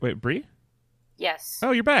Wait, Bree? Yes. Oh,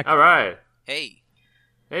 you're back. All right. Hey.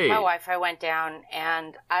 Hey. My Wi-Fi went down,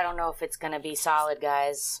 and I don't know if it's going to be solid,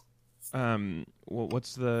 guys. Well,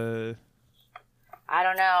 what's the... I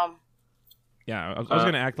don't know. Yeah, I was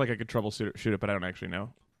going to act like I could troubleshoot it, but I don't actually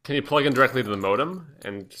know. Can you plug in directly to the modem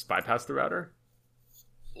and just bypass the router?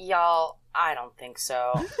 Y'all, I don't think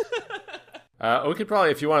so. We could probably,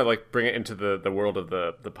 if you want to like bring it into the world of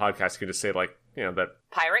the podcast, you could just say like, that...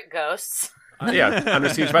 Pirate ghosts. Under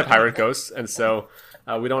siege by pirate ghosts, and so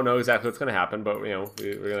we don't know exactly what's going to happen, but we're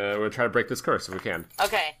gonna try to break this curse if we can.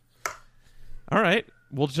 Okay. All right,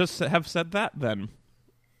 we'll just have said that then.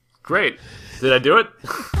 Great. Did I do it?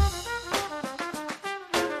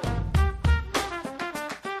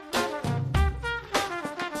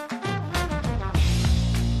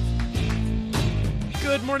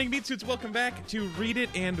 Good morning, Meat Suits. Welcome back to Read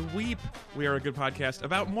It and Weep. We are a good podcast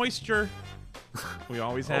about moisture. We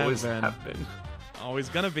always have been. Always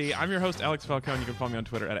gonna be. I'm your host, Alex Falcone. You can follow me on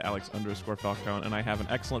Twitter at Alex_Falcone, and I have an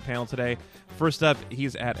excellent panel today. First up,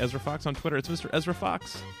 he's at Ezra Fox on Twitter. It's Mr. Ezra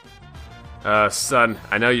Fox. Son,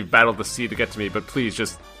 I know you've battled the sea to get to me, but please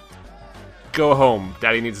just go home.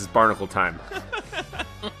 Daddy needs his barnacle time.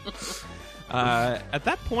 At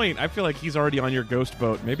that point, I feel like he's already on your ghost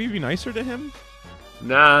boat. Maybe be nicer to him?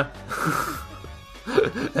 Nah.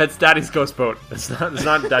 That's Daddy's ghost boat. It's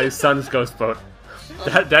not Daddy's son's ghost boat.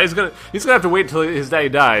 He's gonna have to wait until his daddy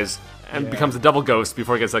dies and becomes a double ghost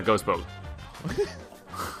before he gets that ghost boat.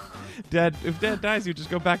 If Dad dies, you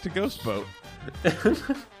just go back to ghost boat.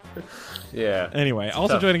 Yeah. Anyway, it's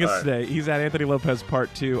also tough. joining us today, he's at Anthony Lopez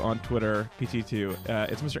Part 2 on Twitter,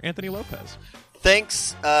 PT2. It's Mr. Anthony Lopez.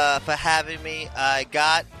 Thanks for having me. I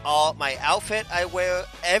got all my outfit I wear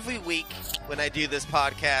every week when I do this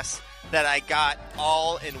podcast that I got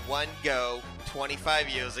all in one go 25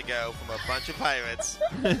 years ago from a bunch of pirates.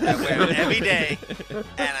 I wear it every day,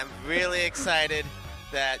 and I'm really excited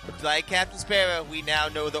that, like Captain Sparrow, we now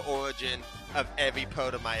know the origin of every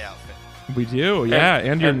part of my outfit. We do, yeah,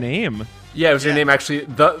 and your name. Yeah, it was your name actually,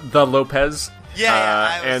 the Lopez.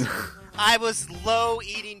 I was low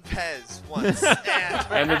eating Pez once,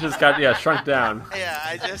 and it just got shrunk down. Yeah,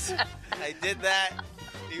 I did that.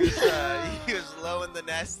 He was low in the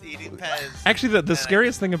nest eating Pez. Actually, the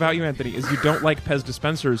scariest thing about you, Anthony, is you don't like Pez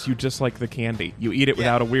dispensers. You just like the candy. You eat it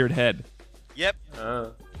without a weird head. Yep. I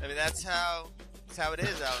mean, that's how it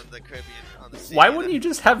is out in the Caribbean on the sea. Why wouldn't you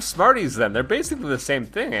just have Smarties then? They're basically the same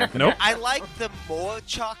thing, Anthony. Nope. I like the more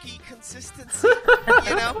chalky consistency.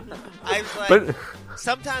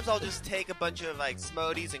 Sometimes I'll just take a bunch of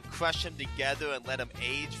Smarties and crush them together and let them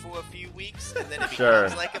age for a few weeks, and then it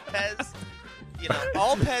becomes like a Pez.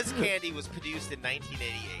 All Pez candy was produced in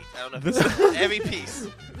 1988. I don't know if every piece.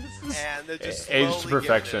 And they're just aged to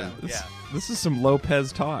perfection. This is some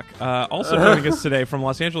Lopez talk. Also joining us today from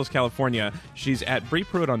Los Angeles, California, she's at Bree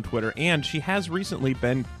Pruitt on Twitter, and she has recently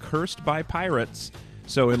been cursed by pirates.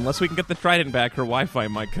 So unless we can get the trident back, her Wi-Fi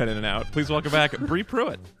might cut in and out. Please welcome back Bree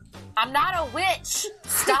Pruitt. I'm not a witch.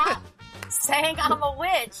 Stop saying I'm a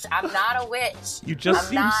witch. I'm not a witch. You just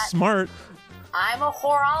seem smart. I'm a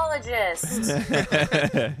horologist.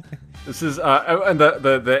 This is and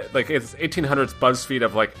the it's 1800s BuzzFeed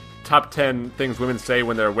of top 10 things women say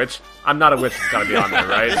when they're a witch. I'm not a witch. It's got to be on there,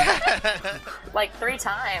 right? 3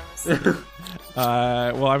 times.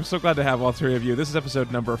 Well, I'm so glad to have all three of you. This is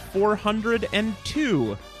episode number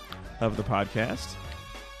 402 of the podcast,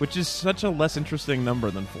 which is such a less interesting number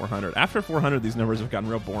than 400. After 400, these numbers have gotten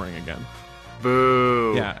real boring again.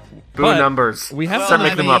 Boo. Yeah. Boo numbers. We have start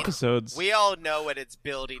making them up. Episodes. We all know what it's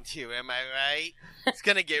building to, am I right? It's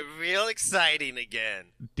going to get real exciting again.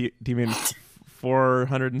 Do you mean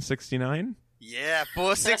 469? Yeah,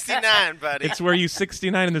 469, buddy. It's where you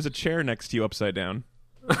 69 and there's a chair next to you upside down.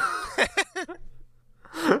 It's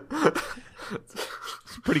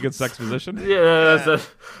a pretty good sex position. Yeah,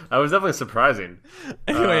 that was definitely surprising.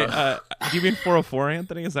 Anyway, do you mean 404,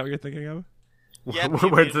 Anthony? Is that what you're thinking of? Yep, can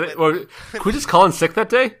we just call in sick that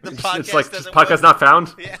day? It's like podcast not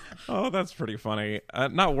found. Yeah. Oh, that's pretty funny.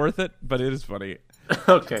 Not worth it, but it is funny.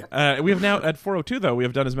 Okay. We have now at 402 though. We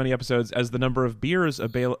have done as many episodes as the number of beers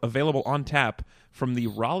available on tap from the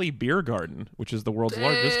Raleigh Beer Garden, which is the world's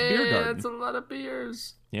largest beer garden. That's a lot of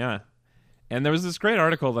beers. Yeah. And there was this great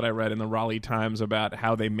article that I read in the Raleigh Times about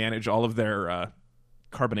how they manage all of their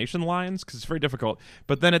carbonation lines, because it's very difficult.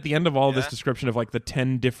 But then at the end of all this description of the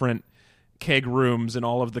 10 different keg rooms and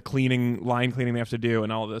all of the line cleaning they have to do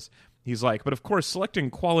and all of this, he's like, but of course selecting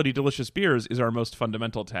quality delicious beers is our most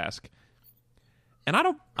fundamental task. And I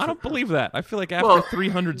don't believe that. I feel like after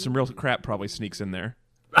 300 some real crap probably sneaks in there.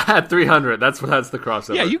 At 300, that's the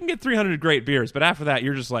crossover. Yeah, you can get 300 great beers, but after that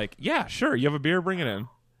you're just like, yeah, sure, you have a beer, bring it in.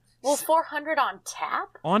 Well, 400 on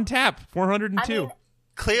tap? On tap, 402. I mean,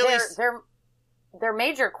 Clearly, their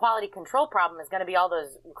major quality control problem is going to be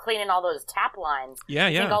cleaning all those tap lines. Yeah.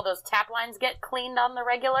 You think all those tap lines get cleaned on the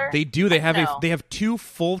regular? They do. They have No. they have 2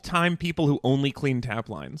 full-time people who only clean tap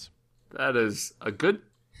lines. That is a good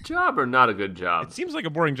job or not a good job? It seems like a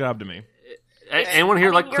boring job to me. Anyone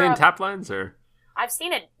here like you're clean tap lines or? I've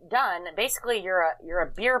seen it done. Basically, you're a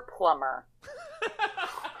beer plumber.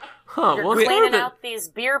 Huh? You're Well, it's better cleaning than, out these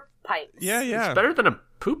beer pipes. Yeah. it's better than a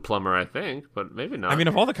poop plumber, I think, but maybe not. I mean,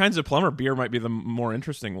 of all the kinds of plumber, beer might be the more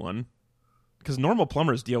interesting one. Because normal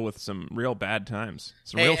plumbers deal with some real bad times.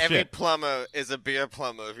 Some real every shit. plumber is a beer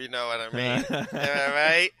plumber, if you know what I mean. All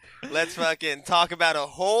right? Let's fucking talk about a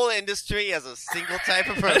whole industry as a single type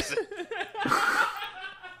of person.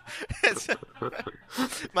 It's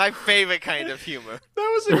my favorite kind of humor.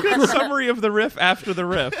 That was a good summary of the riff after the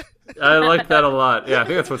riff. I like that a lot. Yeah, I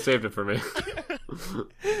think that's what saved it for me.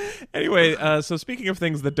 Anyway, so speaking of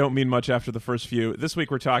things that don't mean much after the first few, this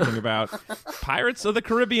week we're talking about Pirates of the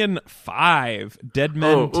Caribbean 5,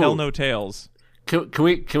 Deadmen Tell No Tales. Can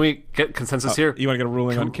we get consensus here? You want to get a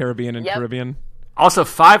ruling on Caribbean and Yep. Caribbean? Also,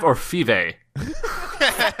 5 or Five?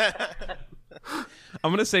 I'm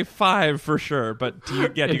going to say 5 for sure, but do you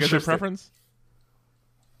guys have a Interesting. preference?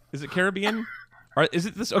 Is it Caribbean? Or is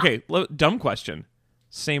it this? Okay, dumb question.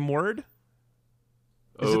 Same word?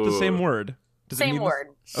 Is it the same word? Does it Same mean word.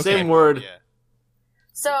 Same word. Yeah.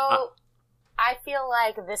 So, I feel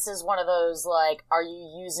like this is one of those, like, are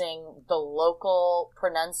you using the local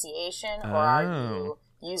pronunciation or are you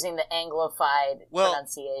using the Anglified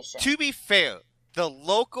pronunciation? To be fair, the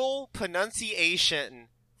local pronunciation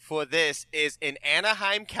for this is in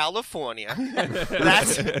Anaheim, California.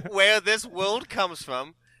 That's where this world comes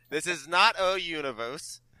from. This is not our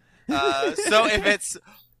universe. So if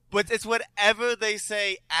it's whatever they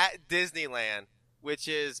say at Disneyland, which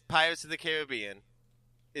is Pirates of the Caribbean,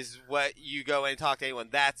 is what you go and talk to anyone.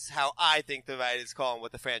 That's how I think the ride is called and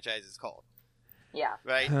what the franchise is called. Yeah.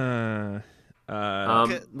 Right?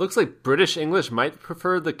 Looks like British English might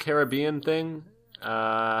prefer the Caribbean thing.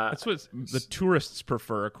 That's what the tourists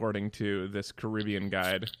prefer, according to this Caribbean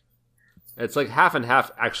guide. It's like half and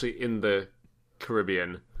half actually in the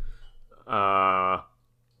Caribbean.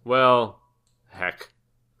 Well, heck.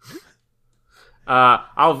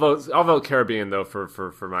 I'll vote Caribbean though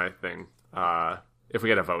for my thing. If we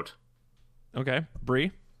get a vote. Okay,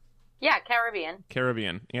 Bree? Yeah, Caribbean.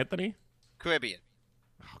 Caribbean. Anthony? Caribbean.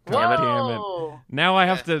 God damn it. Whoa. Now I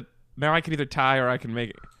have to. Now I can either tie or I can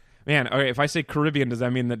make it. Man, okay, if I say Caribbean, does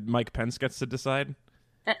that mean that Mike Pence gets to decide?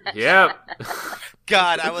 Yeah.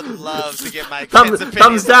 God, I would love to get my thumbs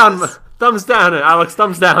down. Thumbs down, Alex.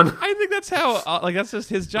 Thumbs down. I think that's how, that's just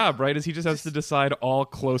his job, right? Is he just has to decide all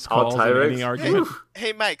close calls in tie-breaks? any argument.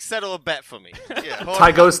 Hey, Mike, settle a bet for me. Yeah, hold Tie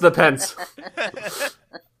on. goes to the Pence.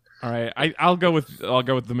 All right, I'll go with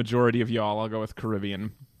the majority of y'all. I'll go with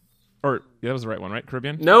Caribbean. Or that was the right one, right?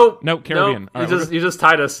 Caribbean? No, Caribbean. No, All right, you just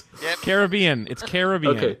tied us. Yep. Caribbean. It's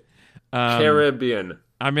Caribbean. Okay. Caribbean.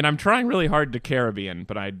 I mean, I'm trying really hard to Caribbean,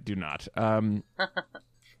 but I do not.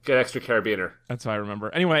 Get extra Caribbeaner. That's how I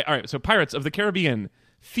remember. Anyway, all right, so Pirates of the Caribbean,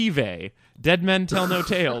 Five, Deadmen Tell No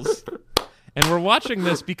Tales. And we're watching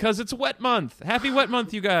this because it's Wet Month. Happy Wet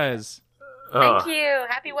Month, you guys. Thank you.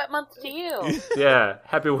 Happy wet month to you. Yeah,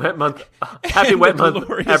 happy wet month. Happy wet month,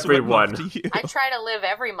 Glorious everyone. Wet Month to you. I try to live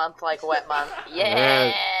every month like wet month.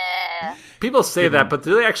 Yeah. People say that, but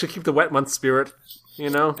do they actually keep the wet month spirit? You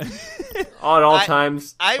know, at all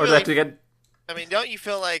times, I or do they really- have to get? I mean, don't you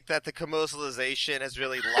feel like that the commercialization has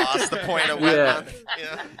really lost the point of wet Yeah. month? You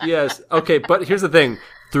know? Yes. Okay, but here's the thing.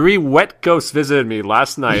 3 wet ghosts visited me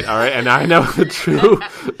last night. All right, and I know the true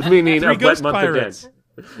meaning 3 of wet ghost month pirates.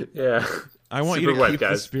 again. Yeah. I want Super you to wet, keep the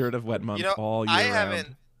guys. spirit of Wet Month You know, all year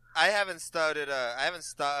round. I haven't started. I haven't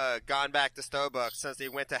gone back to Starbucks since they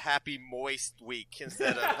went to Happy Moist Week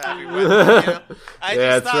instead of Happy Wet Month. You know? I Yeah,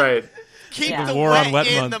 just that's thought, right. Keep Yeah. the war wet on Wet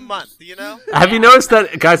in Month. the month. You know. Have you noticed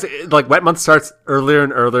that, guys? Like wet month starts earlier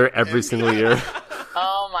and earlier every single year.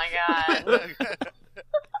 Oh my god.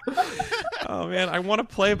 Oh man, I want to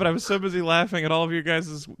play, but I'm so busy laughing at all of you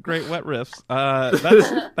guys' great wet riffs.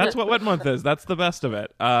 That's what Wet Month is. That's the best of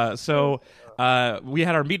it. So we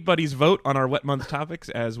had our Meat Buddies vote on our Wet Month topics,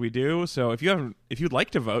 as we do. So if you'd like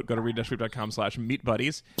to vote, go to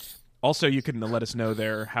read-com/meatbuddies. Also, you can let us know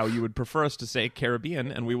there how you would prefer us to say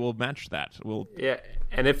Caribbean, and we will match that. Yeah,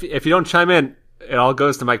 and if you don't chime in, it all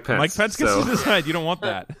goes to Mike Pence. Mike Pence gets so. to decide. You don't want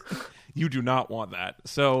that. You do not want that.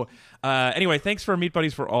 So, anyway, thanks for Meat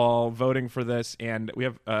Buddies for all voting for this. And we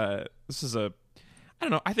have this is I don't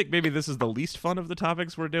know. I think maybe this is the least fun of the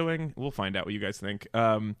topics we're doing. We'll find out what you guys think.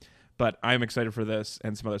 But But I'm excited for this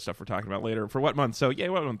and some other stuff we're talking about later. For what month? So, yay,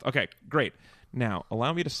 what month? Okay, great. Now,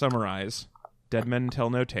 allow me to summarize Deadmen Tell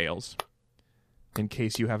No Tales in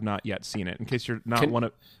case you have not yet seen it, in case you're not one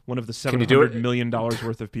of the $700 million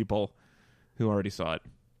worth of people who already saw it.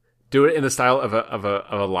 Do it in the style of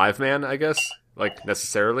a live man, I guess, like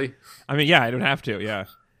necessarily. I mean, yeah, I don't have to. Yeah,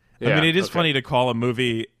 I mean, it is funny to call a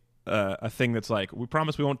movie a thing that's like, we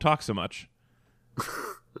promise we won't talk so much.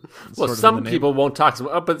 Well, some people won't talk so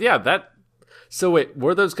much. Oh, but yeah, that. So wait,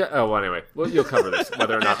 were those guys? Oh, well, anyway, you'll cover this,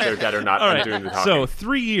 whether or not they're dead or not. All right. Doing the talking. So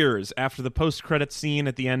 3 years after the post-credits scene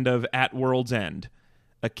at the end of At World's End,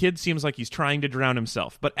 a kid seems like he's trying to drown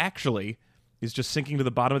himself, but actually is just sinking to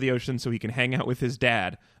the bottom of the ocean so he can hang out with his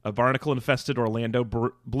dad, a barnacle-infested Orlando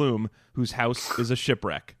Bloom, whose house is a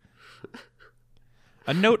shipwreck.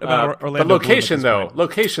 A note about Orlando Bloom. But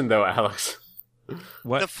location, though, Alex.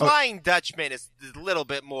 What? The Flying Dutchman is a little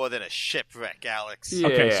bit more than a shipwreck, Alex. Yeah.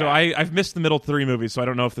 Okay, so I've missed the middle 3 movies, so I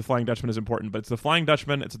don't know if the Flying Dutchman is important, but it's the Flying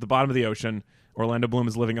Dutchman, it's at the bottom of the ocean, Orlando Bloom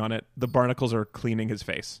is living on it, the barnacles are cleaning his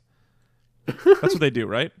face. That's what they do,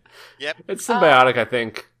 right? Yep. It's symbiotic, I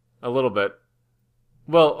think, a little bit.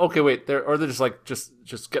 Well, okay, wait, they're just like just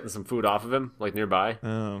getting some food off of him, like nearby.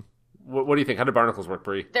 Oh. What do you think? How do barnacles work,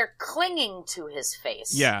 Bree? They're clinging to his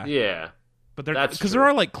face. Yeah. Yeah. But because there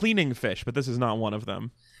are like cleaning fish, but this is not one of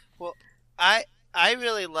them. Well, I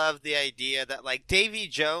really love the idea that like Davy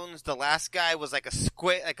Jones, the last guy, was like a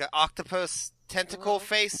squid, like an octopus tentacle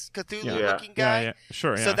face Cthulhu looking guy. Yeah.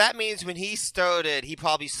 Sure. So that means when he started, he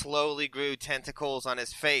probably slowly grew tentacles on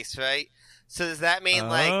his face, right? So does that mean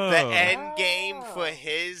like the end game for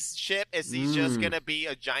his ship is he's just gonna be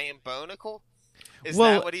a giant barnacle? Is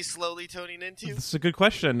that what he's slowly tuning into? That's a good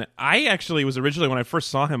question. I actually was originally, when I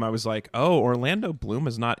first saw him, I was like, oh, Orlando Bloom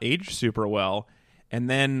has not aged super well. And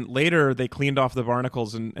then later they cleaned off the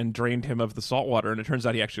barnacles and drained him of the salt water, and it turns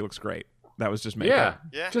out he actually looks great. That was just makeup.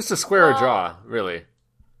 Yeah. Just a square jaw, really.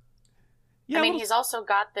 Yeah, I mean, he's also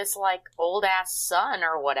got this like old ass son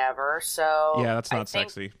or whatever. So yeah, that's not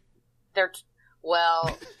sexy. They're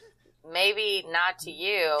maybe not to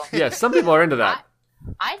you. Yeah, some people are into that.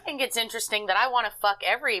 I think it's interesting that I want to fuck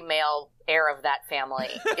every male heir of that family.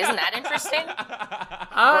 Isn't that interesting?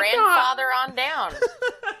 Grandfather on down.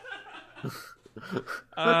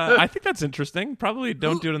 I think that's interesting. Probably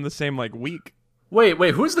don't do it in the same like week. Wait,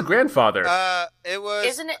 who's the grandfather? It was.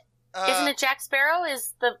 Isn't it Jack Sparrow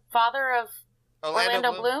is the father of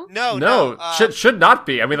Orlando Bloom? No. Should not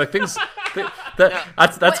be. I mean, like things.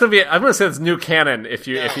 That's gonna be. I'm gonna say it's new canon if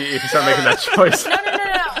you start making that choice. No.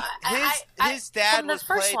 His dad was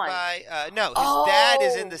played by his dad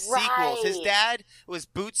is in the sequels. His dad was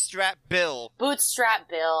Bootstrap Bill. Who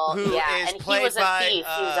is and played he was a by, thief.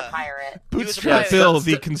 He was a pirate. Bootstrap Bill,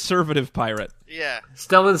 the conservative pirate. Yeah.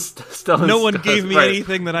 Stellan's no one gave me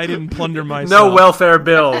anything that I didn't plunder myself. No welfare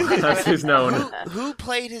bill, as he's known. Who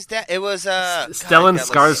played his dad? It was Stellan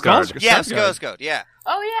Skarsgård. Yeah, Skarsgård. Yeah.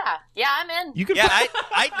 Oh yeah, I'm in. You could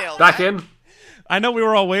I nailed back that. in. I know we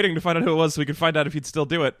were all waiting to find out who it was so we could find out if he'd still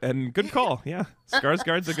do it. And good call. Yeah.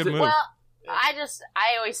 Skarsgård's a good move. Well, I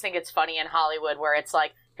always think it's funny in Hollywood where it's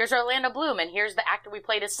like, here's Orlando Bloom and here's the actor we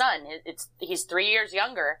played his son. He's 3 years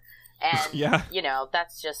younger. And,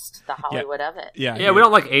 that's just the Hollywood of it. Yeah, we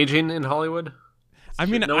don't like aging in Hollywood. I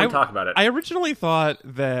mean, no one talk about it. I originally thought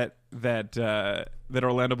that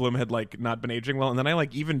Orlando Bloom had like not been aging well, and then I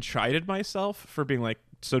like even chided myself for being like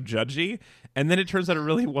so judgy, and then it turns out it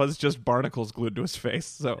really was just barnacles glued to his face.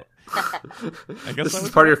 So I guess this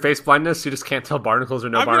is part of your face blindness. You just can't tell barnacles or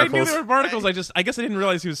no barnacles. I knew there were barnacles. I guess I didn't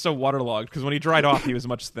realize he was so waterlogged because when he dried off, he was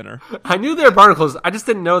much thinner. I knew there were barnacles. I just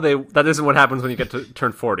didn't know that isn't what happens when you get to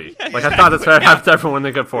turn 40. Like I thought that's what happens to everyone when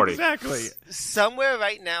they get 40. Exactly. Somewhere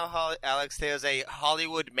right now, Alex, there's a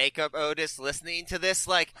Hollywood makeup artist listening to this.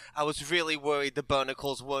 Like, I was really worried the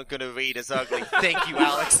barnacles weren't going to read as ugly. Thank you,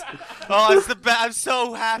 Alex. Oh, it's the best. I'm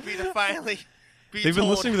so happy to finally. They've been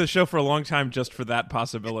listening to the show for a long time just for that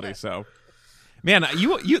possibility. So, man,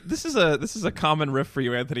 you this is a common riff for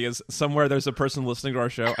you, Anthony. Is somewhere there's a person listening to our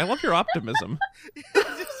show. I love your optimism.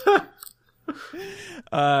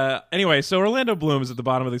 Anyway, so Orlando Bloom is at the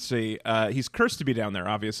bottom of the sea. He's cursed to be down there,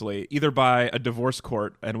 obviously, either by a divorce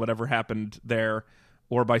court and whatever happened there,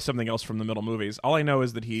 or by something else from the middle movies. All I know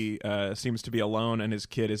is that he seems to be alone, and his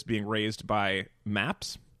kid is being raised by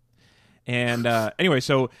maps. And anyway,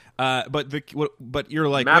 so but you're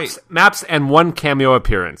like maps and one cameo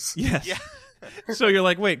appearance. Yes. Yeah. So you're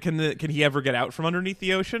like, wait, can he ever get out from underneath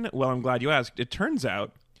the ocean? Well, I'm glad you asked. It turns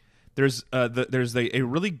out there's a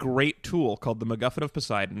really great tool called the MacGuffin of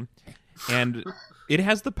Poseidon, and it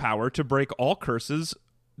has the power to break all curses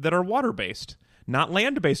that are water based. Not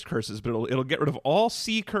land-based curses, but it'll get rid of all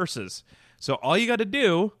sea curses. So all you got to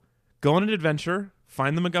do, go on an adventure,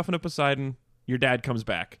 find the MacGuffin of Poseidon, your dad comes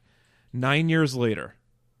back. 9 years later,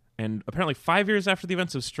 and apparently 5 years after the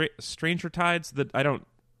events of Stranger Tides, that I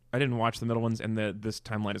didn't watch the middle ones, and this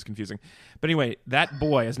timeline is confusing. But anyway, that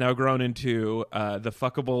boy has now grown into the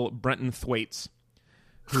fuckable Brenton Thwaites,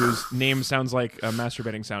 whose name sounds like a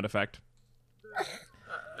masturbating sound effect.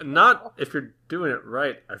 Not if you're doing it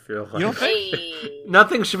right, I feel like. You don't think?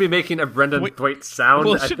 Nothing should be making a Brendan Thwaite sound,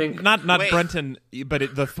 Well, I think. Not Brenton,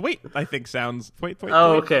 but the Thwaite, I think, sounds... Thwaite.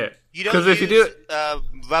 Oh, okay. You don't use if you do it...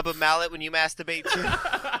 rubber mallet when you masturbate, too?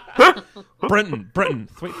 Brenton.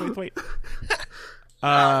 Thwaite.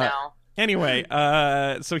 No. Anyway,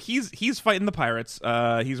 so he's fighting the pirates.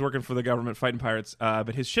 He's working for the government fighting pirates,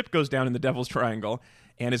 but his ship goes down in the Devil's Triangle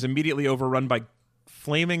and is immediately overrun by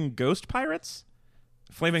flaming ghost pirates?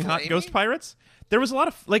 Flaming hot ghost pirates? There was a lot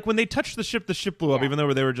of... Like, when they touched the ship blew up, even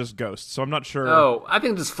though they were just ghosts. So I'm not sure... Oh, I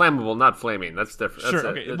think it's flammable, not flaming. That's different. Sure,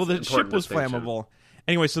 okay. Well, the ship was flammable.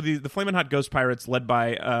 Anyway, so the flaming hot ghost pirates, led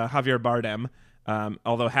by Javier Bardem,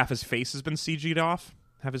 although half his face has been CG'd off,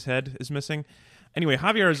 half his head is missing. Anyway,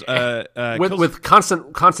 Javier's... with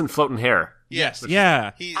constant floating hair. Yes,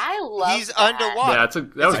 yeah. He's that. underwater. Yeah,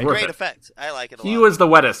 that was a worth great it. effect. I like it a lot. He was the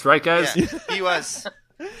wettest, right, guys? Yeah, he was.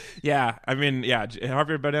 Yeah, I mean, yeah,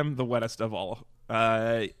 Javier Bardem, the wettest of all.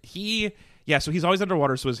 So he's always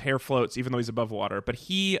underwater, so his hair floats, even though he's above water. But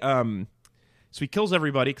so he kills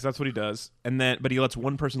everybody, because that's what he does, but he lets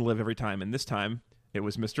one person live every time, and this time, it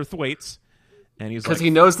was Mr. Thwaites, and he's because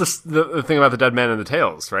he knows the thing about the Deadmen and the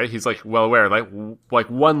Tales, right? He's, like, well aware. Like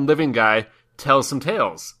one living guy tells some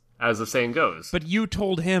tales, as the saying goes. But you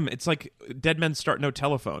told him. It's like Dead Men Start No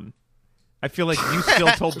Telephone. I feel like you still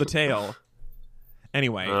told the tale.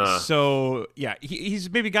 Anyway, so yeah, he's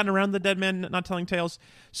maybe gotten around the dead men not telling tales.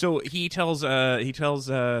 So he tells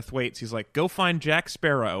Thwaites, he's like, go find Jack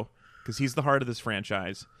Sparrow, because he's the heart of this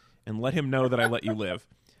franchise, and let him know that I let you live.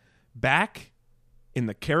 Back in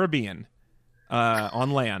the Caribbean,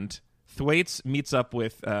 on land, Thwaites meets up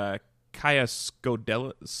with Kaya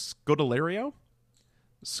Scodelario.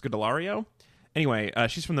 Anyway,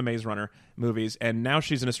 she's from the Maze Runner movies, and now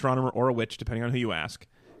she's an astronomer or a witch, depending on who you ask.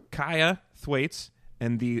 Kaya, Thwaites,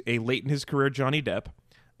 and a late in his career Johnny Depp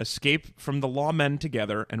escape from the lawmen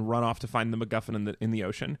together and run off to find the MacGuffin in the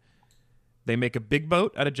ocean. They make a big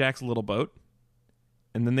boat out of Jack's little boat,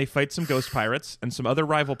 and then they fight some ghost pirates and some other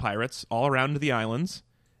rival pirates all around the islands,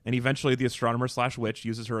 and eventually the astronomer/witch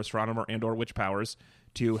uses her astronomer and or witch powers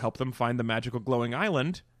to help them find the magical glowing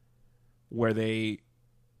island where they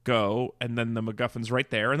go, and then the MacGuffin's right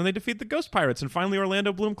there, and then they defeat the ghost pirates, and finally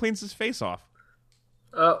Orlando Bloom cleans his face off.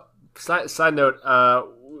 Side note,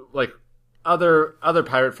 like other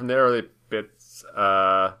pirate from the early bits,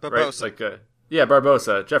 Barbossa. right? Like,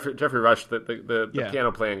 Barbossa, Jeffrey Rush, the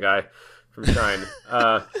piano playing guy from Shine.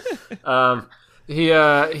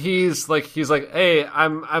 He's like, hey,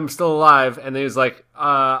 I'm still alive, and then he's like,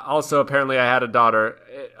 also apparently I had a daughter.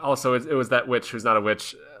 Also, it was that witch who's not a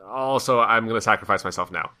witch. Also, I'm going to sacrifice myself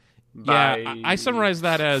now. Bye. Yeah, I summarized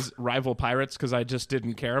that as rival pirates because I just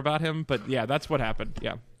didn't care about him. But yeah, that's what happened.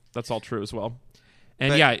 Yeah, that's all true as well.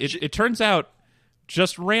 And it turns out,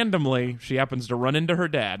 just randomly, she happens to run into her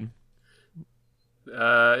dad.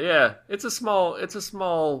 It's a small,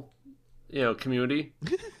 community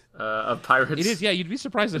of pirates. It is. Yeah, you'd be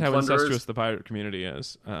surprised at how incestuous the pirate community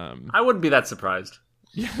is. I wouldn't be that surprised.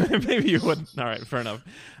 Yeah, maybe you wouldn't. All right, fair enough.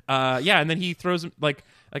 And then he throws him, like,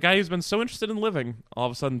 a guy who's been so interested in living all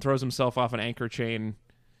of a sudden throws himself off an anchor chain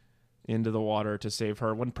into the water to save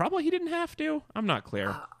her when probably he didn't have to. I'm not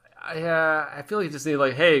clear. I feel like you just need,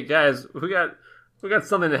 like, hey guys, we got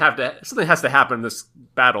something something has to happen in this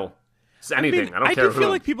battle. It's anything. I don't care who. I do feel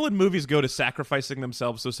like people in movies go to sacrificing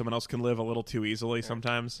themselves so someone else can live a little too easily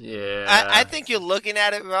sometimes. Yeah. I think you're looking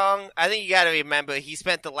at it wrong. I think you got to remember he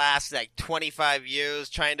spent the last 25 years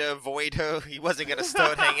trying to avoid her. He wasn't going to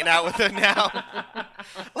start hanging out with her now.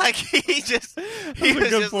 He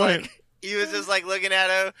was just looking at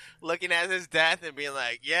her, looking at his death, and being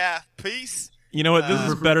like, "Yeah, peace." You know what? This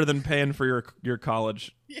is better than paying for your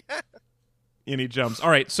college. Yeah. And he jumps. All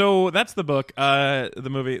right, so that's the book, the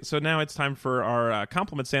movie. So now it's time for our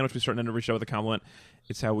compliment sandwich. We start in every show with a compliment.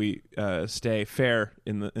 It's how we stay fair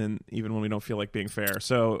in even when we don't feel like being fair.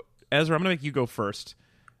 So Ezra, I'm going to make you go first.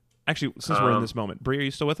 Actually, since we're in this moment, Brie, are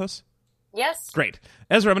you still with us? Yes. Great,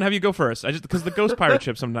 Ezra. I'm going to have you go first. Because the ghost pirate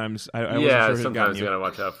ship sometimes I wasn't sure who sometimes you got to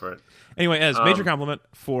watch out for it. Anyway, Ez, major compliment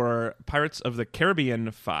for Pirates of the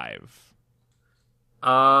Caribbean 5.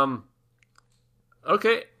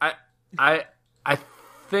 Okay, I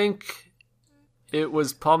think it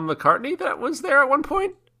was Paul McCartney that was there at one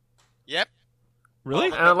point. Yep. Really?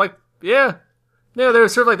 And I'm like, yeah. No,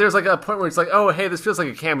 there's sort of like there's like a point where it's like, oh, hey, this feels like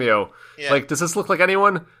a cameo. Yeah. Like, does this look like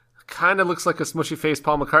anyone? Kind of looks like a smushy faced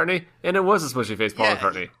Paul McCartney, and it was a smushy faced Paul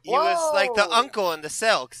McCartney. He was like the uncle in the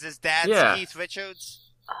cell because his dad's Keith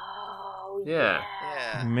Richards. Oh, yeah.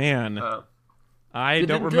 Man, I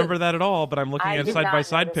don't remember that at all. But I'm looking at side by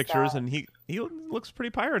side pictures, and he looks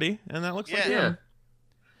pretty piratey, and that looks like him.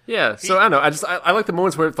 Yeah, so I don't know. I like the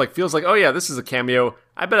moments where it like feels like, oh yeah, this is a cameo.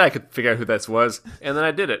 I bet I could figure out who this was, and then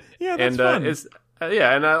I did it. Yeah, that's fun. It's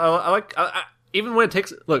and I like even when it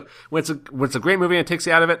takes when it's a great movie and it takes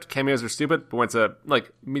you out of it. Cameos are stupid, but when it's a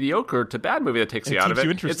like mediocre to bad movie that takes you out of it,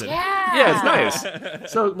 you interested. It's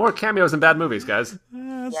nice. So more cameos in bad movies, guys.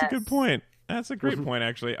 That's a good point. That's a great point,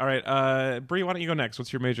 actually. All right, Bree, why don't you go next?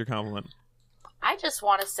 What's your major compliment? I just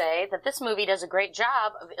want to say that this movie does a great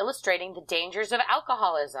job of illustrating the dangers of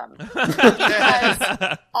alcoholism.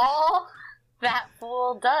 Because all that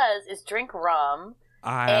fool does is drink rum.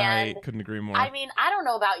 I couldn't agree more. I mean, I don't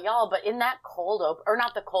know about y'all, but in that cold open, or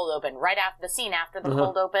not the cold open, right after the scene after the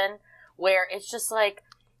cold open, where it's just like,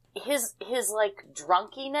 his like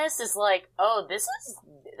drunkiness is like, oh, this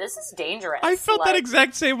is dangerous. I felt that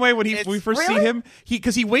exact same way when we first see him.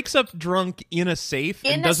 Because he wakes up drunk in a safe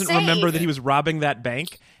and doesn't remember that he was robbing that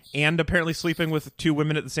bank and apparently sleeping with two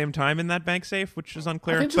women at the same time in that bank safe, which is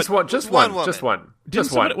unclear. I think just one.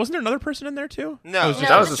 Wasn't there another person in there too? No,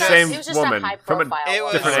 that was the same woman from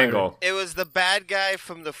a different angle. It was the bad guy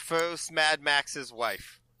from the first Mad Max's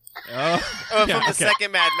wife. From the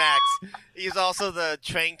second Mad Max. He's also the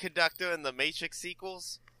train conductor in the Matrix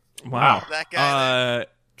sequels. Wow. That guy.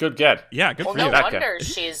 Good get. Yeah, good for you. you. No wonder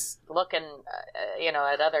she's looking,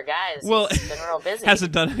 at other guys. Well, he's been real busy.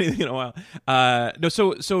 Hasn't done anything in a while.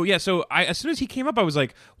 So as soon as he came up, I was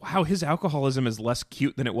like, wow, his alcoholism is less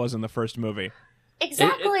cute than it was in the first movie.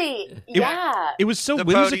 Exactly. It was so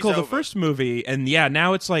whimsical the first movie, and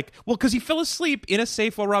now it's like, well, because he fell asleep in a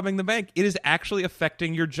safe while robbing the bank. It is actually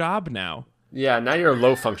affecting your job now. Yeah, now you're a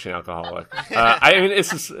low-functioning alcoholic. I mean,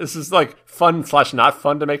 this is like fun / not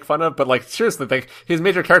fun to make fun of, but like seriously, like his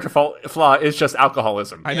major character flaw is just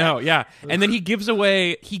alcoholism. I know, yeah. And then he gives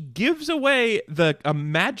away a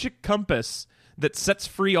magic compass that sets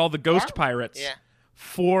free all the ghost pirates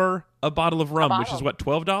for a bottle of rum, which is what,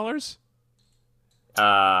 $12?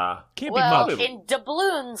 Can't be much. In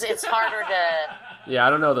doubloons, it's harder to. Yeah, I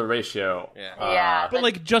don't know the ratio. But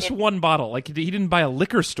like just one bottle. Like he didn't buy a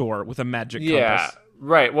liquor store with a magic compass. Yeah,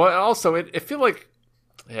 right. Well, also, it feel like.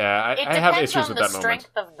 Yeah, I have issues with that moment. It depends on the strength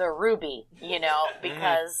of the ruby,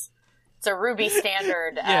 because it's a ruby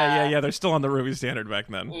standard. Yeah. They're still on the ruby standard back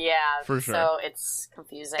then. Yeah, for sure. So it's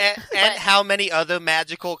confusing. And how many other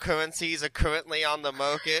magical currencies are currently on the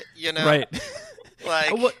market? Right.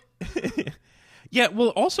 Like. Yeah, well,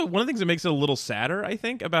 also, one of the things that makes it a little sadder, I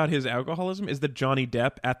think, about his alcoholism is that Johnny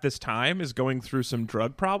Depp, at this time, is going through some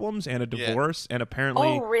drug problems and a divorce, and apparently...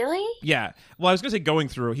 Oh, really? Yeah. Well, I was going to say going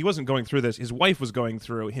through. He wasn't going through this. His wife was going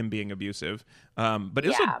through him being abusive. But it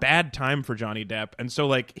was a bad time for Johnny Depp, and so,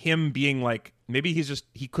 like, him being, like, maybe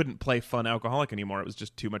he couldn't play fun alcoholic anymore. It was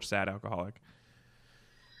just too much sad alcoholic.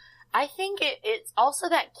 I think it's also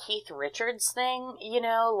that Keith Richards thing,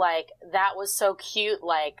 like, that was so cute,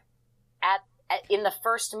 like, in the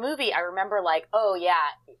first movie, I remember like, oh yeah,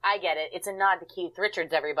 I get it. It's a nod to Keith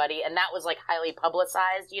Richards, everybody. And that was like highly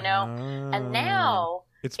publicized, And now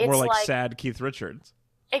it's more like sad Keith Richards.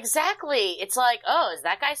 Exactly. It's like, oh, is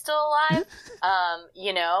that guy still alive?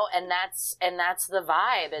 And that's the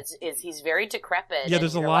vibe. Is he's very decrepit. Yeah,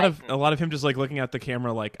 there's a lot of him just like looking at the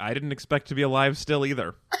camera like, I didn't expect to be alive still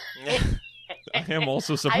either. I am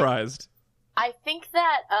also surprised. I think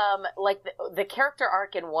that, the character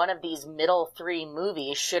arc in one of these middle three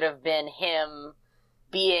movies should have been him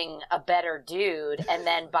being a better dude, and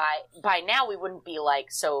then by now we wouldn't be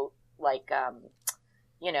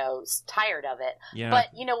tired of it. Yeah. But,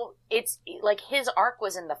 it's like his arc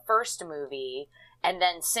was in the first movie, and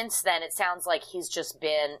then since then it sounds like he's just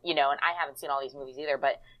been, and I haven't seen all these movies either,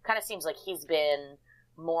 but kind of seems like he's been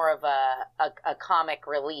more of a comic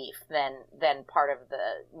relief than part of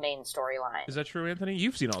the main storyline. Is that true, Anthony?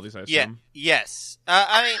 You've seen all these, I assume. Yeah. Yes.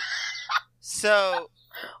 I mean, so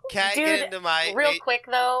can I get into my real quick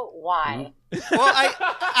though? Why? Well,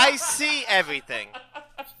 I see everything.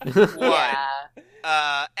 Yeah.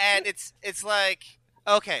 And it's like,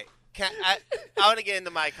 okay, I want to get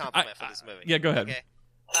into my compliment for this movie. Yeah, go ahead. Okay.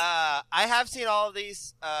 I have seen all of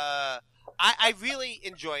these. I really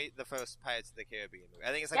enjoy the first Pirates of the Caribbean movie.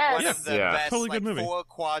 I think it's like one of the best totally like, good movie.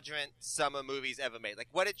 4-quadrant summer movies ever made. Like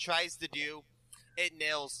what it tries to do, it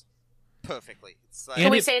nails perfectly. It's like,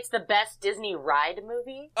 Can we say it's the best Disney ride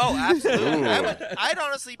movie? Oh, absolutely. I'd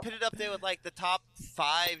honestly put it up there with like the top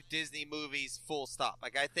 5 Disney movies, full stop.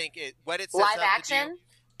 Like I think what it sets live out action. To do,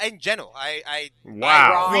 in general, I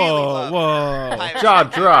Wow. really love whoa. Jaw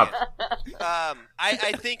drop.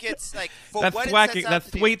 I think it's like for That what it thwacking, sets out that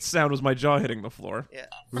to do. thwaite sound was my jaw hitting the floor. Yeah.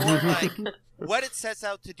 For, like, what it sets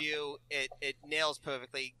out to do, it nails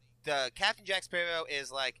perfectly. The Captain Jack Sparrow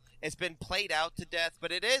is like it's been played out to death,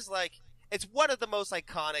 but it is like it's one of the most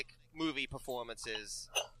iconic movie performances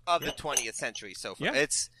of the 20th century so far. Yeah.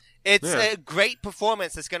 It's a great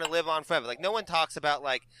performance that's going to live on forever. Like no one talks about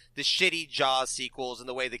like the shitty Jaws sequels and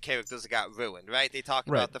the way the characters got ruined, right? They talk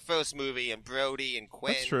about the first movie and Brody and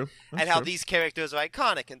Quinn, That's true. and how these characters are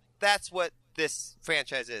iconic, and that's what this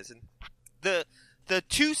franchise is. And the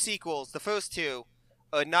 2 sequels, the first 2,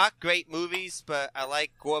 are not great movies, but I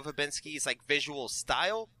like Gore Verbinski's like visual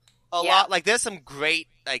style a lot. Like there's some great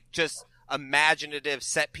like just imaginative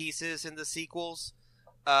set pieces in the sequels.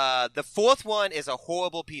 The 4th one is a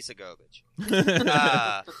horrible piece of garbage.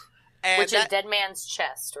 Which is Dead Man's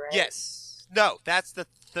Chest, right? Yes. No, that's the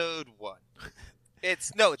 3rd one.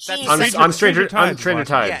 That's on Stranger Tides. Yeah, Stranger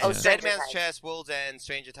Dead Man's Tides. Chest, World's End,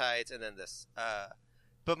 Stranger Tides, and then this.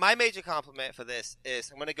 But my major compliment for this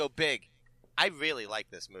is I'm going to go big. I really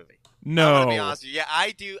like this movie. No. I'm going to be honest with you. Yeah,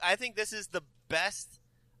 I do. I think this is the best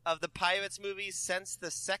of the Pirates movies since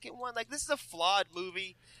the second one. Like, this is a flawed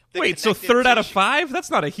movie. Wait, so 3rd out of 5?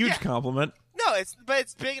 That's not a huge compliment. No, but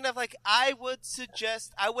it's big enough. Like, I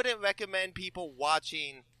wouldn't recommend people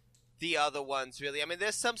watching the other ones, really. I mean,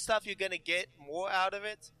 there's some stuff you're going to get more out of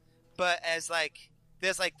it, but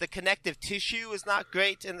there's like the connective tissue is not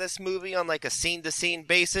great in this movie on like a scene-to-scene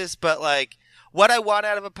basis, but like what I want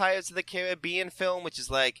out of a Pirates of the Caribbean film, which is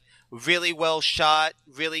like really well shot,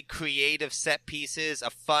 really creative set pieces, a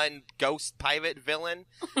fun ghost pirate villain.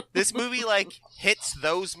 This movie like hits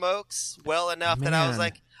those marks well enough that I was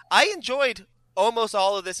like, I enjoyed almost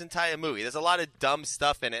all of this entire movie. There's a lot of dumb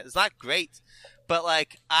stuff in it. It's not great, but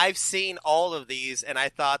like I've seen all of these, and I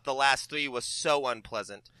thought the last 3 was so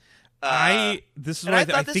unpleasant. This is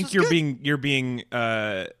what I think you're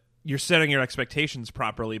setting your expectations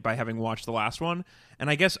properly by having watched the last one, and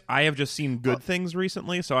I guess I have just seen good things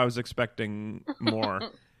recently, so I was expecting more.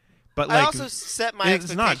 But like, I also set my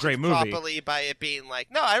expectations not a great movie. properly by it being like,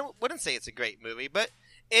 no, I wouldn't say it's a great movie, but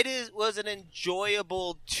it was an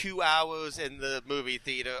enjoyable 2 hours in the movie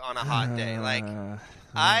theater on a hot day. Like,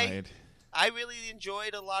 I really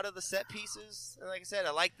enjoyed a lot of the set pieces. And like I said,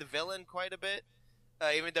 I like the villain quite a bit.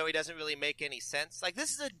 Even though he doesn't really make any sense. Like, this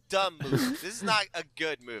is a dumb movie. This is not a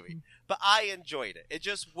good movie. But I enjoyed it. It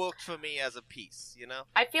just worked for me as a piece, you know?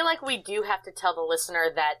 I feel like we do have to tell the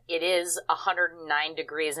listener that it is 109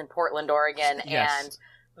 degrees in Portland, Oregon, Yes. and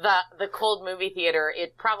the cold movie theater,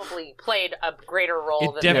 it probably played a greater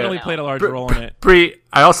role it than definitely played a large role in it. Bree,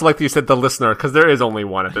 I also like that you said the listener, because there is only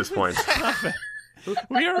one at this point.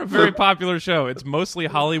 We are a very popular show. It's mostly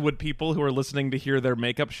Hollywood people who are listening to hear their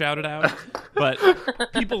makeup shouted out, but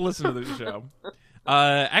people listen to this show.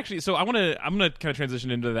 Actually, so I'm gonna kind of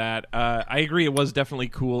transition into that. I agree, it was definitely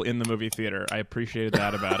cool in the movie theater. I appreciated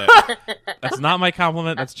that about it. That's not my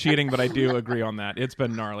compliment. That's cheating, but I do agree on that. It's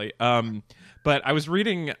been gnarly. But I was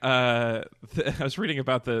reading, about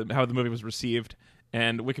how the movie was received,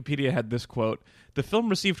 and Wikipedia had this quote: "The film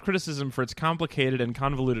received criticism for its complicated and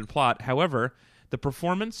convoluted plot. However, the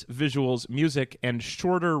performance, visuals, music, and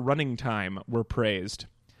shorter running time were praised."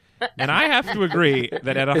 And I have to agree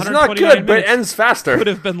that at 129 it's not good, but it minutes, ends faster. could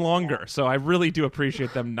have been longer. So I really do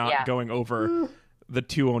appreciate them not Yeah. going over the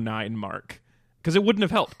 209 mark, because it wouldn't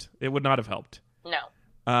have helped. It would not have helped. No.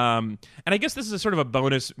 And I guess this is a sort of a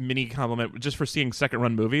bonus mini compliment just for seeing second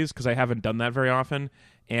run movies, because I haven't done that very often.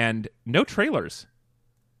 And no trailers.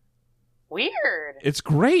 Weird. It's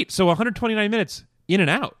great. So 129 minutes in and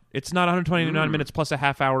out. It's not 129 minutes plus a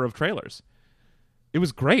half hour of trailers. It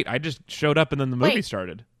was great. I just showed up and then the movie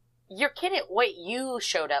started. You're kidding. Wait, you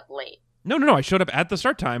showed up late. No. I showed up at the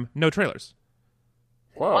start time. No trailers.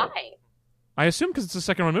 Whoa. Why? I assume because it's a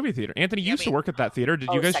second run movie theater. Anthony used to work at that theater. Did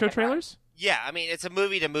you guys show second run. trailers? Yeah, I mean, it's a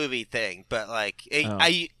movie-to-movie thing, but, like, Oh.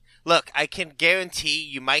 Look, I can guarantee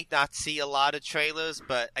you might not see a lot of trailers,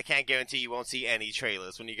 but I can't guarantee you won't see any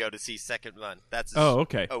trailers when you go to see Second Run. That's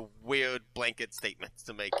okay. a weird blanket statement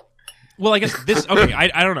to make. Well, I guess this... Okay,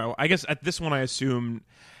 I don't know. I guess at this one I assume...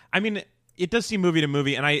 I mean, it does seem movie to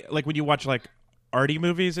movie, and I like when you watch, like, arty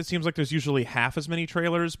movies, it seems like there's usually half as many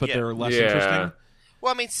trailers, but they're less interesting.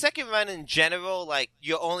 Well, I mean, second run in general, like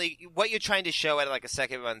what you're trying to show at like a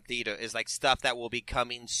second run theater is like stuff that will be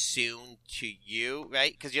coming soon to you,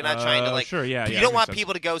 right? Because you're not trying to like, sure, yeah, you don't want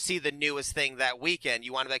people to go see the newest thing that weekend.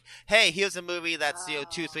 You want to be like, hey, here's a movie that's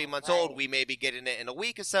 2-3 months old. We may be getting it in a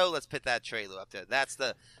week or so. Let's put that trailer up there. That's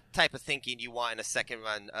the type of thinking you want in a second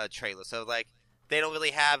run trailer. So like, they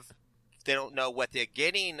don't know what they're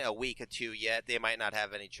getting a week or two yet. They might not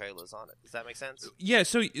have any trailers on it. Does that make sense? Yeah,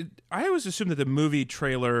 so I always assumed that the movie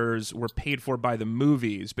trailers were paid for by the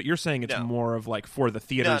movies, but you're saying it's more of like for the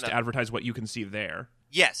theaters to advertise what you can see there.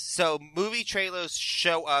 Yes, so movie trailers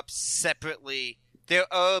show up separately. There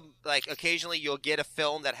are, like, occasionally you'll get a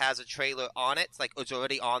film that has a trailer on it. It's like it's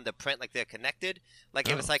already on the print, like they're connected. Like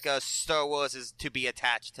if it's like a Star Wars is to be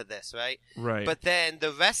attached to this, right? Right. But then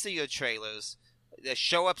the rest of your trailers, they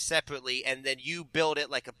show up separately, and then you build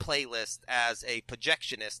it like a playlist as a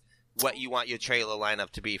projectionist what you want your trailer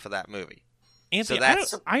lineup to be for that movie. Anthony,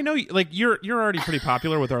 I know, like you're already pretty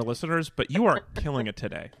popular with our listeners, but you are killing it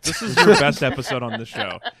today. This is your best episode on the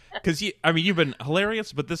show because you've been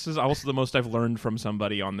hilarious, but this is also the most I've learned from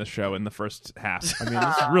somebody on this show in the first half. I mean,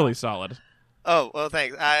 this is really solid. Oh well,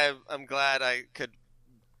 thanks. I'm glad I could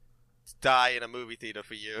die in a movie theater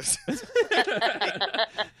for years.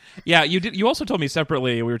 Yeah, you did. You also told me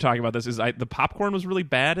separately, we were talking about this, the popcorn was really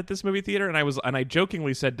bad at this movie theater, and I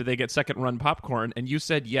jokingly said, did they get second run popcorn? And you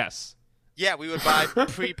said yes. Yeah, we would buy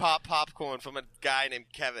pre-pop popcorn from a guy named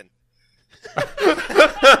Kevin.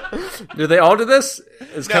 Do they all do this?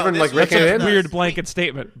 Is Kevin like raking it in? Weird blanket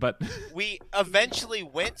statement, but we eventually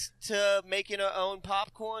went to making our own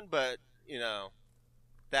popcorn, but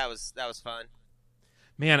that was fun.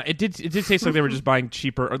 Man, it did taste like they were just buying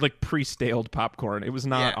cheaper or like pre-staled popcorn. It was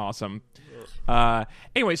not awesome.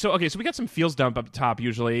 Anyway, so we got some feels dump up top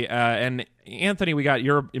usually, and Anthony, we got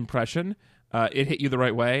your impression. It hit you the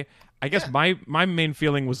right way. I guess my main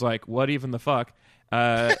feeling was like, what even the fuck?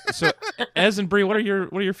 So Ez and Bree, what are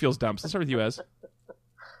your feels dumps? Let's start with you, Ez.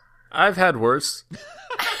 I've had worse.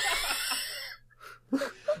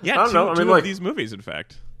 Yeah, I don't know. I mean, two of these movies, in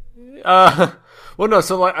fact. Well, no.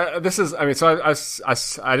 So like, this is. I mean, so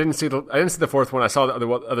I didn't see the fourth one. I saw the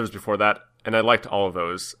others before that, and I liked all of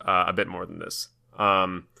those a bit more than this.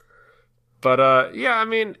 But yeah, I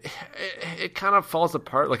mean, it kind of falls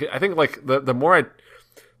apart. Like I think like the more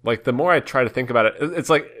I try to think about it, it's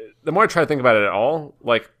like the more I try to think about it at all,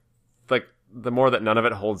 like the more that none of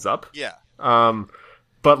it holds up. Yeah.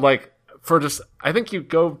 But like I think you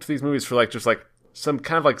go to these movies for just some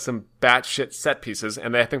kind of some batshit set pieces,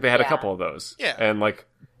 and I think they had a couple of those. Yeah. And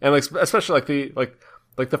especially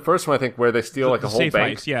the first one, I think, where they steal a whole safe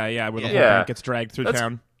bank. Ice. Yeah, where the whole bank gets dragged through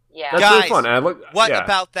town. Yeah. That's Guys, really fun. And what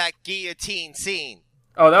about that guillotine scene?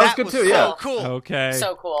 Oh, that was good too. So Yeah. cool. Okay.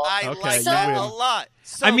 So cool. I like that a lot.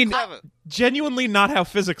 So clever. Genuinely not how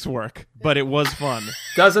physics work, but it was fun.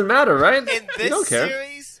 Doesn't matter, right? In You don't this care.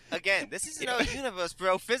 series, again, this is another universe,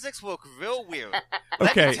 bro. Physics work real weird.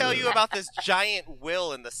 Okay. Let me tell you about this giant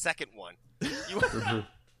will in the second one.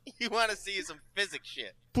 You want to see some physics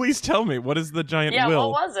shit. Please tell me, what is the giant will? Yeah, what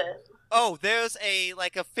was it? Oh, there's a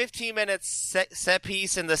 15-minute set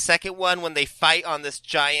piece in the second one when they fight on this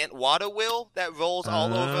giant water wheel that rolls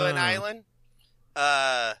all over an island.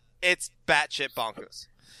 It's batshit bonkers.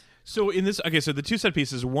 So in this, so the two set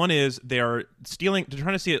pieces. One is they're trying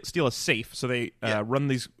to steal a safe. So they run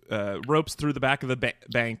these ropes through the back of the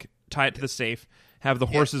bank, tie it to the safe, have the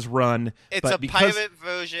horses run. It's pirate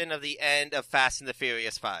version of the end of Fast and the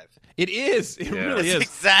Furious 5. It is. It really is. It's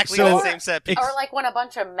exactly the same set piece. Or like when a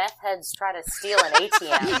bunch of meth heads try to steal an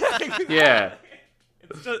ATM. Yeah.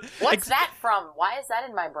 What's that from? Why is that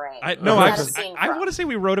in my brain? I want to say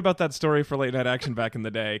we wrote about that story for Late Night Action back in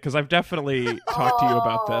the day, because I've definitely talked to you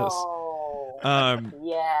about this.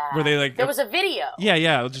 Yeah. Where they there was a video.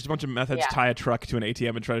 Yeah. Just a bunch of meth heads tie a truck to an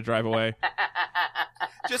ATM and try to drive away.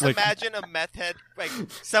 Just imagine a meth head,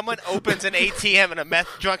 someone opens an ATM and a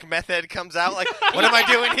drunk meth head comes out, what am I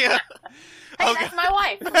doing here? Hey, that's my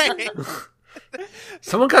wife.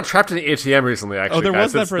 Someone got trapped in the ATM recently, actually. Oh, there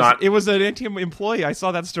was that person. It was an ATM employee. I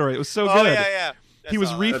saw that story. It was so good. Yeah. He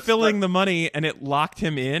was refilling the money, and it locked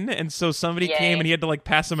him in, and so somebody came, and he had to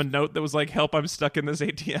pass him a note that was like, "Help! I'm stuck in this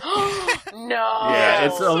ATM." No. Yeah,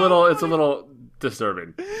 it's a little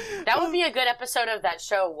disturbing. That would be a good episode of that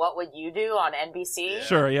show. What Would You Do on NBC?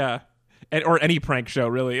 Sure, yeah, or any prank show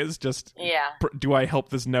really is just. Yeah. Do I help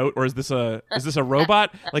this note, or is this a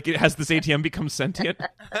robot? Has this ATM become sentient?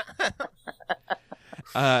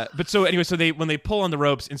 But so anyway, when they pull on the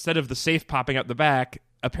ropes, instead of the safe popping out the back,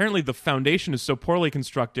 apparently the foundation is so poorly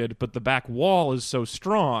constructed, but the back wall is so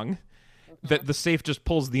strong that the safe just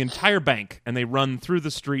pulls the entire bank, and they run through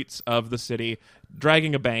the streets of the city,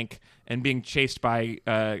 dragging a bank and being chased by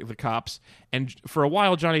the cops. And for a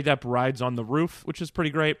while, Johnny Depp rides on the roof, which is pretty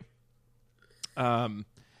great. And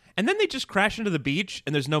then they just crash into the beach,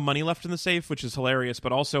 and there's no money left in the safe, which is hilarious.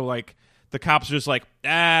 But also, like, the cops are just like,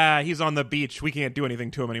 he's on the beach. We can't do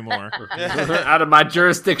anything to him anymore. Out of my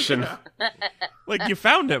jurisdiction. Like, you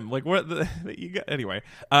found him. Like, what? Anyway.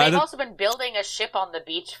 They've also been building a ship on the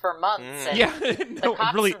beach for months. And the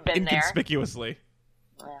cops really have been inconspicuously.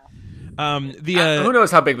 Yeah. Who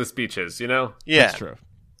knows how big this beach is, you know? Yeah. That's true.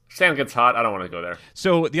 Sand gets hot. I don't want to go there.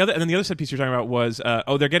 So the other set piece you're talking about was,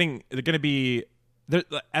 they're going to be,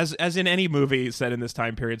 as in any movie set in this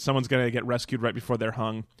time period, someone's going to get rescued right before they're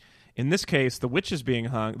hung. In this case, the witch is being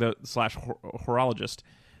hung, the horologist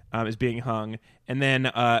is being hung, and then,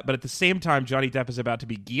 but at the same time, Johnny Depp is about to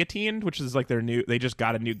be guillotined, which is like they just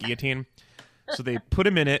got a new guillotine, so they put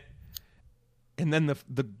him in it, and then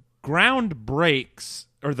the ground breaks,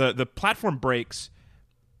 or the platform breaks,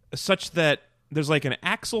 such that there's like an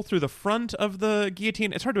axle through the front of the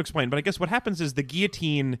guillotine. It's hard to explain, but I guess what happens is the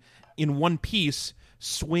guillotine in one piece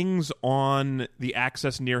swings on the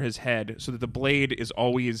axis near his head, so that the blade is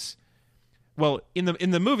always, well, in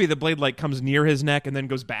the movie, the blade like comes near his neck and then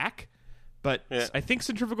goes back, but I think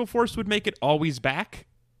centrifugal force would make it always back,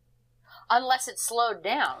 unless it's slowed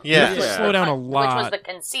down. Yeah, slow down a lot. Which was the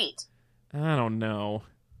conceit. I don't know.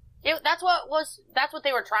 That's what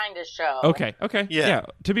they were trying to show. Okay. Yeah.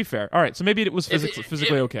 To be fair, all right. So maybe it was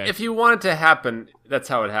physically okay. If you want it to happen, that's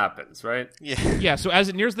how it happens, right? Yeah. Yeah. So as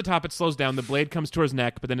it nears the top, it slows down. The blade comes towards his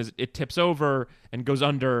neck, but then as it tips over and goes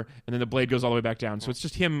under, and then the blade goes all the way back down. So it's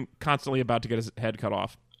just him constantly about to get his head cut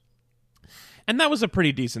off. And that was a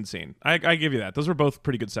pretty decent scene. I give you that. Those were both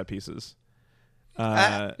pretty good set pieces.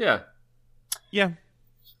 Yeah.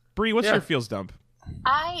 Bree, what's your feels dump?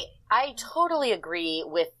 I totally agree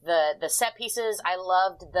with the set pieces. I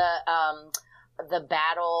loved the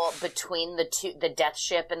battle between the death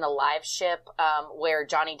ship and the live ship, where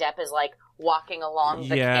Johnny Depp is like walking along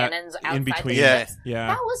the cannons outside in between. the ships. Yeah.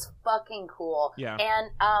 That was fucking cool. Yeah.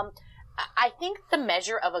 And I think the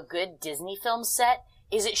measure of a good Disney film set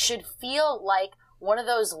is it should feel like one of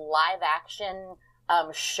those live action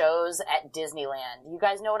shows at Disneyland. You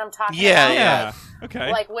guys know what I'm talking about? Yeah. Okay.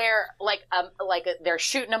 Like where, they're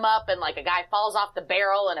shooting them up, and like a guy falls off the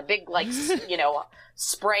barrel, and a big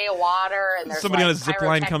spray of water, and there's somebody like on a zip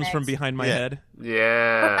line comes from behind my head.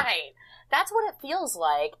 Yeah. Right. That's what it feels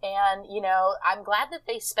like, and I'm glad that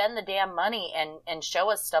they spend the damn money and show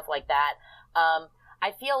us stuff like that.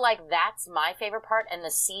 I feel like that's my favorite part, and the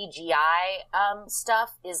CGI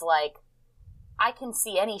stuff is like, I can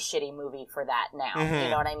see any shitty movie for that now. Mm-hmm. You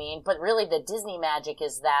know what I mean? But really, the Disney magic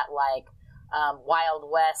is that, like, Wild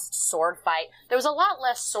West sword fight. There was a lot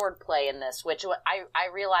less sword play in this, which I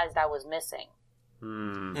realized I was missing.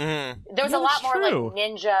 Mm-hmm. There was a lot more, like,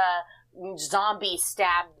 ninja, zombie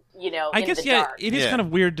stab, I guess, dark. It is kind of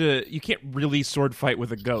weird you can't really sword fight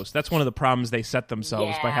with a ghost. That's one of the problems they set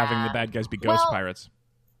themselves by having the bad guys be ghost pirates.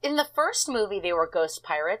 In the first movie, they were ghost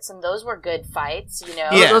pirates, and those were good fights,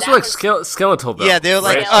 Yeah, those were like skeletal, though. Yeah, they were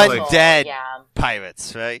like undead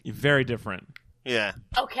pirates, right? Very different. Yeah.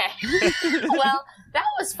 Okay. Well, that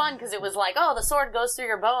was fun, because it was like, the sword goes through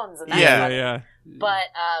your bones, and that's funny. Yeah. But,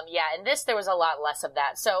 in this, there was a lot less of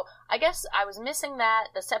that. So, I guess I was missing that.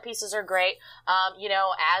 The set pieces are great.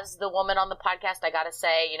 As the woman on the podcast, I gotta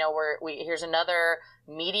say, here's another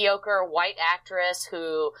mediocre white actress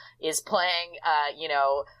who is playing,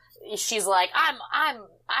 she's like, I'm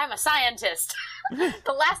a scientist.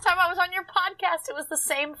 The last time I was on your podcast, it was the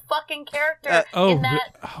same fucking character in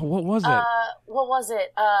that. What was it? What was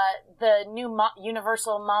it? The new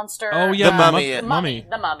Universal monster. Oh yeah, the mummy.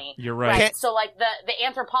 The mummy. You're right. Right. So like the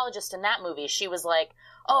anthropologist in that movie, she was like,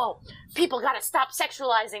 people gotta stop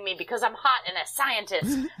sexualizing me because I'm hot and a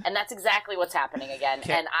scientist. And that's exactly what's happening again.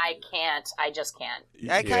 And I just can't.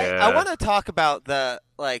 I want to talk about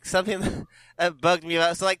something that bugged me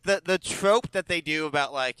about. So like the trope that they do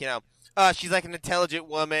about she's like an intelligent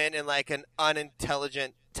woman in like an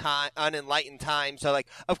unenlightened time. So like,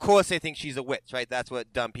 of course they think she's a witch, right? That's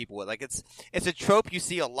what dumb people would. Like it's a trope you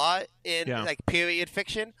see a lot in like period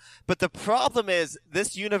fiction. But the problem is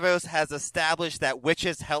this universe has established that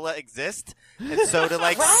witches hella exist. And so to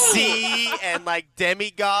like sea and like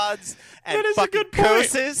demigods and fucking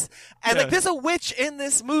curses. And like there's a witch in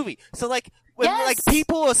this movie. So like, when like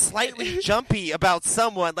people are slightly jumpy about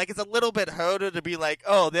someone, like it's a little bit harder to be like,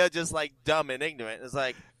 they're just like dumb and ignorant. It's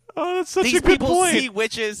like, that's such these a good people point. see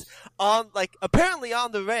witches apparently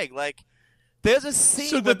on the reg. Like There's a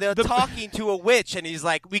scene when they're talking to a witch, and he's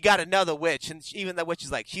like, "We got another witch," and even the witch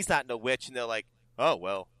is like, "She's not no witch," and they're like, "Oh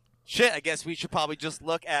well, shit. I guess we should probably just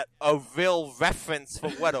look at a real reference for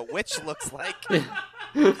what a witch looks like."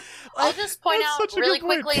 I'll just point out really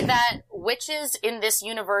quickly that witches in this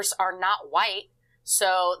universe are not white,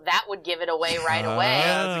 so that would give it away right away.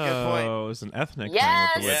 Yeah, that's a good point. Oh, it's an ethnic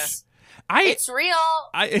yes. thing with the witch. It's real.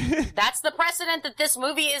 That's the precedent that this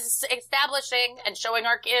movie is establishing and showing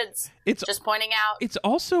our kids. It's just pointing out. It's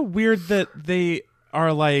also weird that they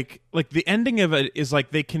are like the ending of it is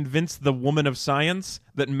like they convince the woman of science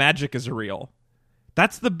that magic is real.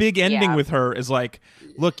 That's the big ending with her is like,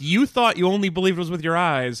 look, you thought you only believed it was with your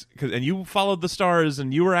eyes and you followed the stars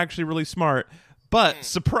and you were actually really smart. But,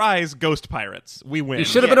 surprise, ghost pirates. We win. You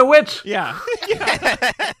should have been a witch. Yeah.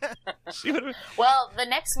 Well, the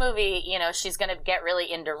next movie, she's going to get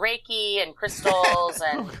really into Reiki and crystals,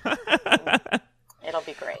 and it'll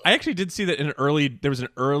be great. I actually did see that there was an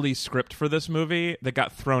early script for this movie that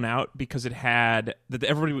got thrown out because it had, that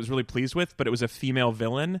everybody was really pleased with, but it was a female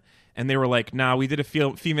villain. And they were like, nah, we did a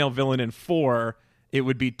female villain in 4. It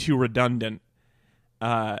would be too redundant.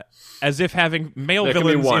 As if having male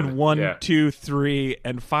villains in 1, 2, 3,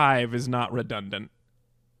 and 5 is not redundant.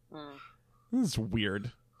 This is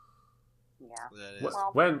weird.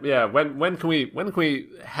 Yeah. When can we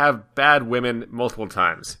have bad women multiple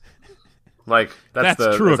times? Like that's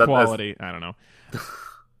true equality. I don't know.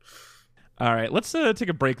 All right, let's take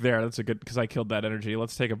a break there. That's a good because I killed that energy.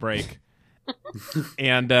 Let's take a break.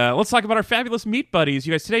 And let's talk about our fabulous Meat Buddies.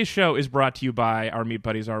 You guys, today's show is brought to you by our Meat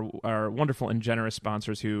Buddies, our wonderful and generous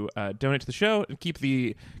sponsors who donate to the show and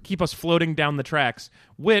keep us floating down the tracks,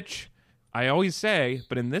 which I always say,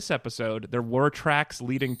 but in this episode, there were tracks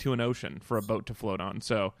leading to an ocean for a boat to float on.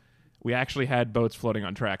 So we actually had boats floating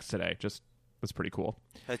on tracks today. That's pretty cool.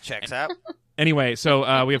 That checks out. Anyway, so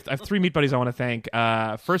I have 3 Meat Buddies I want to thank.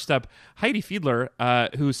 First up, Heidi Fiedler,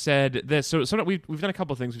 who said this. So we've done a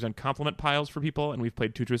couple of things. We've done compliment piles for people, and we've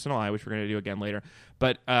played Two Truths and a Lie, which we're going to do again later.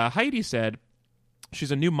 But Heidi said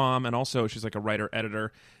she's a new mom, and also she's like a writer,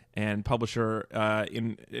 editor, and publisher,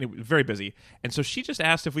 very busy. And so she just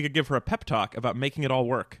asked if we could give her a pep talk about making it all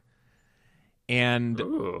work. And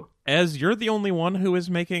as you're the only one who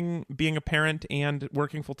is making being a parent and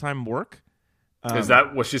working full-time work. Is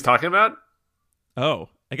that what she's talking about? Oh,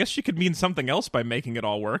 I guess she could mean something else by making it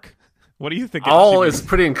all work. What do you think? All is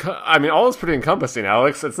pretty encompassing,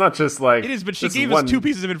 Alex. It's not just like it is, but she gave us 2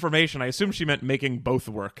 pieces of information. I assume she meant making both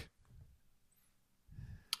work.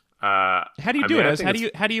 How do you do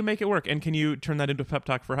it? How do you make it work? And can you turn that into a pep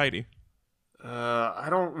talk for Heidi? I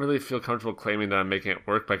don't really feel comfortable claiming that I'm making it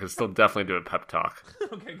work, but I can still definitely do a pep talk.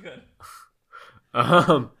 Okay, good.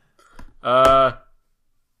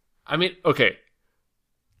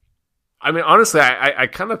 Honestly, I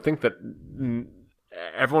kind of think that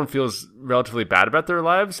everyone feels relatively bad about their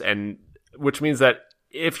lives, and which means that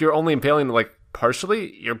if you're only failing like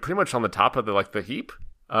partially, you're pretty much on the top of the heap.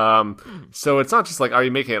 So it's not just like, are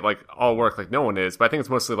you making it like all work? Like no one is, but I think it's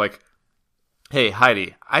mostly like, hey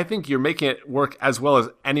Heidi, I think you're making it work as well as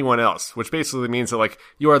anyone else, which basically means that like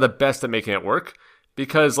you are the best at making it work.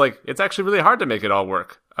 Because, like, it's actually really hard to make it all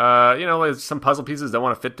work. Like some puzzle pieces don't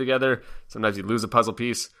want to fit together. Sometimes you lose a puzzle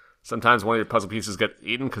piece. Sometimes one of your puzzle pieces get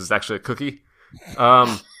eaten because it's actually a cookie.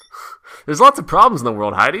 There's lots of problems in the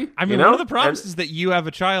world, Heidi. I mean, one of the problems is that you have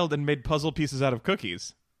a child and made puzzle pieces out of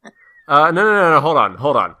cookies. No.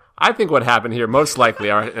 Hold on. I think what happened here, most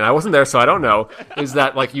likely, and I wasn't there, so I don't know, is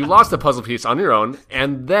that like you lost a puzzle piece on your own,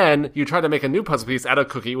 and then you tried to make a new puzzle piece out of a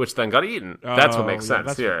cookie, which then got eaten. That's what makes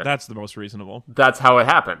sense here. That's the most reasonable. That's how it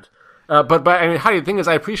happened. But I mean, Heidi, the thing is,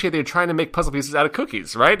 I appreciate that you're trying to make puzzle pieces out of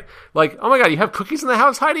cookies, right? Like, oh my god, you have cookies in the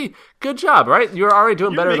house, Heidi? Good job, right? You're already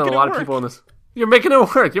doing better than a lot of people in this. You're making it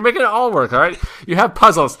work. You're making it all work, all right? You have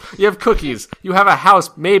puzzles. You have cookies. You have a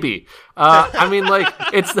house, maybe. I mean, like,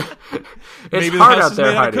 it's maybe hard the house out there,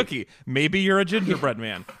 is made out Heidi. of cookie. Maybe you're a gingerbread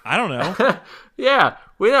man. I don't know. Yeah,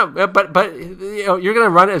 we know, but you're gonna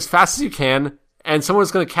run as fast as you can, and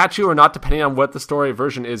someone's gonna catch you or not, depending on what the story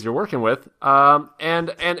version is you're working with.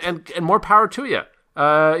 And more power to you.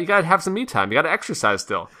 You gotta have some me time. You gotta exercise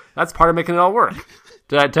still. That's part of making it all work.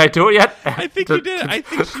 Did I do it yet? I think you did. I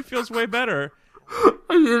think she feels way better.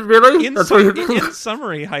 Really? In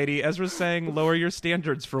summary, Heidi, Ezra's saying lower your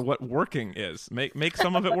standards for what working is. Make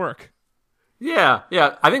some of it work. Yeah.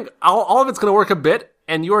 I think all of it's going to work a bit,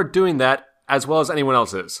 and you're doing that as well as anyone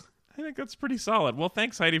else is. I think that's pretty solid. Well,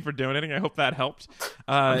 thanks, Heidi, for donating. I hope that helped.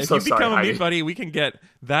 If so you become sorry, a Heidi. Meat Buddy, we can get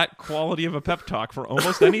that quality of a pep talk for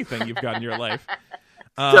almost anything you've got in your life.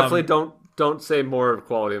 Definitely don't say more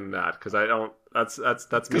quality than that, because I That's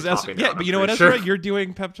me talking. Yeah, but you know what, Ezra? You're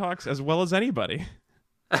doing pep talks as well as anybody.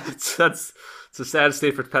 It's a sad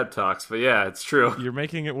state for pep talks, but yeah, it's true. You're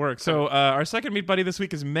making it work. So our second meat buddy this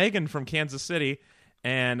week is Megan from Kansas City,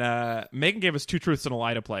 and Megan gave us 2 truths and a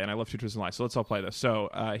lie to play, and I love 2 truths and a lie. So let's all play this. So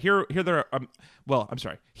here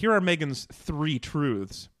are Megan's 3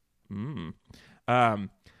 truths.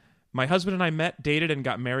 My husband and I met, dated, and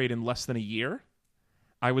got married in less than a year.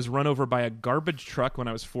 I was run over by a garbage truck when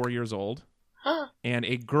I was 4 years old. And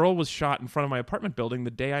a girl was shot in front of my apartment building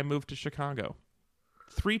the day I moved to Chicago.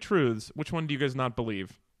 3 truths. Which one do you guys not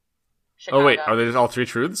believe? Chicago. Oh, wait. Are they all 3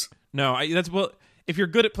 truths? No, if you're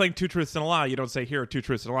good at playing 2 truths and a lie, you don't say, here are 2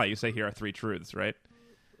 truths and a lie. You say, here are 3 truths, right?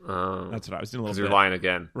 That's what I was doing a little bit. Because you're lying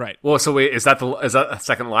again. Right. Well, so wait, is that a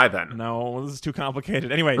second lie then? No, this is too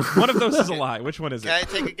complicated. Anyway, one of those is a lie. Which one is it? Can I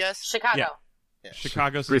take a guess? Chicago. Yeah.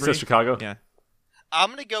 Chicago. Bree says Chicago? Yeah. I'm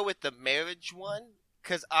going to go with the marriage one,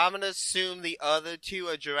 because I'm going to assume the other 2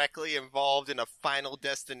 are directly involved in a Final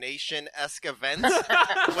Destination-esque event.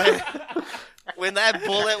 when that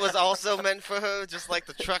bullet was also meant for her, just like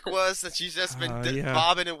the truck was, and she's just been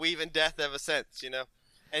bobbing and weaving death ever since, you know?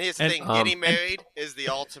 And here's the thing, getting married is the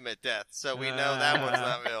ultimate death, so we know that one's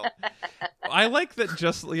not real. I like that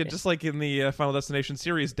just like in the Final Destination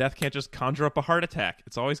series, death can't just conjure up a heart attack.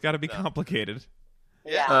 It's always got to be complicated.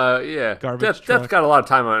 Yeah. Garbage Death got a lot of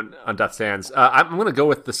time on Death's hands. I'm going to go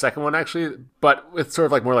with the second one, actually, but with sort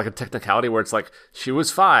of like more like a technicality where it's like she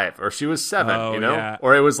was 5 or she was 7, you know? Yeah.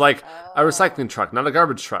 Or it was like a recycling truck, not a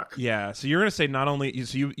garbage truck. Yeah, so you're going to say not only...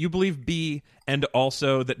 So you believe B and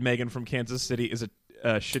also that Megan from Kansas City is a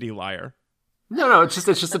shitty liar. No, it's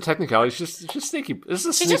just a technicality. She's just sneaky. This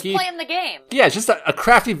is She's sneaky. just playing the game. Yeah, just a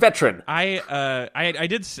crafty veteran. I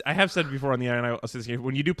have said before on the air, and I'll say this again,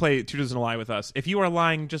 when you do play 2 Truths and a Lie with us, if you are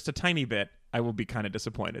lying just a tiny bit, I will be kind of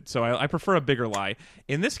disappointed. So I prefer a bigger lie.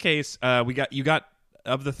 In this case, you got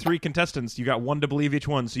of the 3 contestants, you got 1 to believe each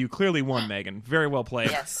one, so you clearly won, Megan. Very well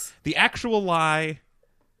played. Yes. The actual lie,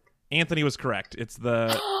 Anthony was correct. It's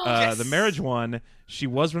the marriage one. She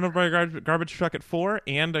was run over by a garbage truck at 4,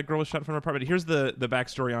 and a girl was shot in front of her apartment. Here's the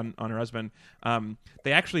backstory on her husband.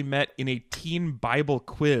 They actually met in a teen Bible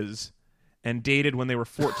quiz and dated when they were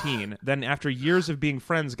 14. Then after years of being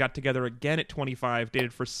friends, got together again at 25,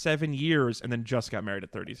 dated for 7 years, and then just got married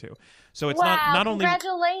at 32. So it's not only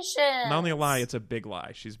congratulations. Not only a lie, it's a big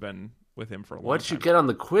lie. She's been with him for a long time. What did you get on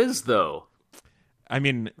the quiz, though? I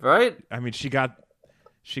mean, right? I mean, she got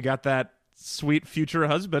that sweet future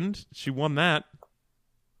husband. She won that.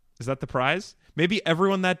 Is that the prize? Maybe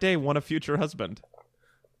everyone that day won a future husband.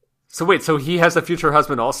 So wait, so he has a future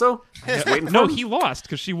husband also? Just waiting for him? He lost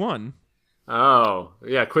because she won. Oh,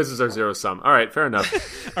 yeah, quizzes are zero sum. All right, fair enough.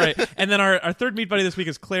 All right, and then our third meat buddy this week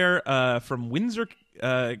is Claire from Windsor,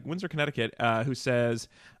 Connecticut, who says,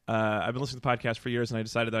 I've been listening to the podcast for years, and I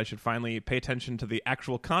decided that I should finally pay attention to the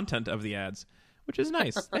actual content of the ads, which is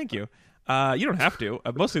nice. Thank you. You don't have to.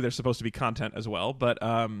 Mostly they're supposed to be content as well, but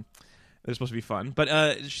they're supposed to be fun.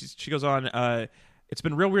 But she goes on, it's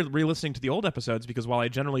been real weird re-listening to the old episodes because while I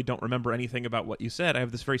generally don't remember anything about what you said, I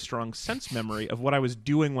have this very strong sense memory of what I was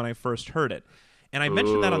doing when I first heard it. And I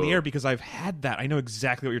mentioned that on the air because I've had that. I know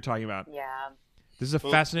exactly what you're talking about. Yeah. This is a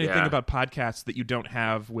fascinating thing about podcasts that you don't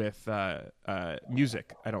have with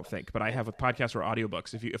music, I don't think. But I have with podcasts or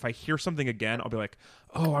audiobooks. If I hear something again, I'll be like,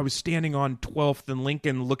 oh, I was standing on 12th and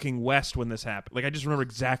Lincoln looking west when this happened. Like, I just remember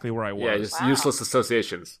exactly where I was. Yeah, just useless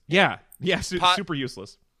associations. Yeah, super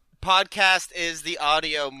useless. Podcast is the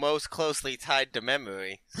audio most closely tied to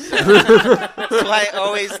memory. So I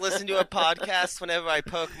always listen to a podcast whenever I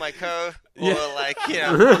poke my car or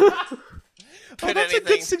That's a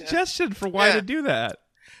good suggestion for why to do that.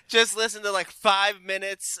 Just listen to 5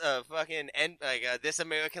 minutes of fucking This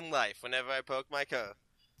American Life whenever I poke my car.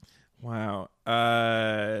 Wow.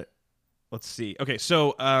 Let's see. Okay,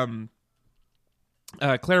 so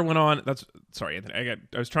Claire went on. Sorry, Anthony.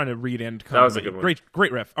 I was trying to read in. That was a good one.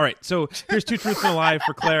 Great riff. All right, so here's 2 truths and a lie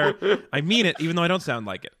for Claire. I mean it, even though I don't sound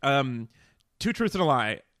like it. 2 truths and a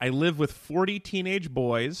lie. I live with 40 teenage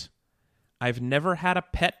boys. I've never had a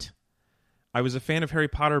pet. I was a fan of Harry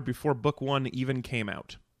Potter before book 1 even came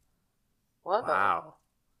out. Whoa. Wow.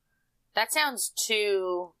 That sounds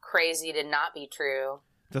too crazy to not be true.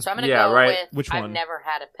 So I'm going to go with Which one? I've never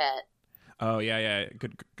had a pet. Oh, yeah.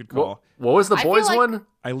 Good call. What was the boys one?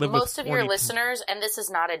 I live most with of your listeners, and this is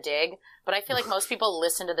not a dig, but I feel like most people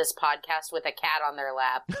listen to this podcast with a cat on their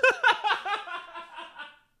lap.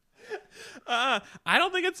 I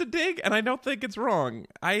don't think it's a dig, and I don't think it's wrong.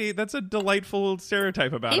 That's a delightful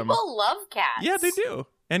stereotype about them. People love cats. Yeah, they do.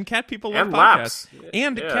 And cat people love and podcasts. Laps.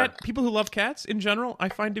 And cat people who love cats in general, I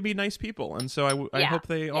find to be nice people, and so I hope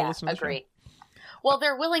they all listen to the agree. show. Well,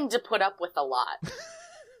 they're willing to put up with a lot.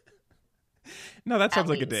 No, that sounds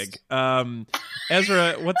like a dig.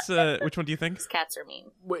 Ezra, which one do you think? These cats are mean.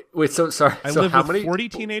 Wait. So sorry. I live with 40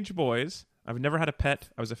 teenage boys. I've never had a pet.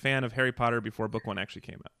 I was a fan of Harry Potter before book 1 actually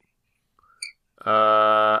came out.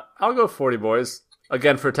 I'll go 40 boys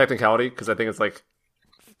again for technicality because I think it's like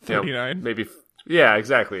 39. Maybe. Yeah,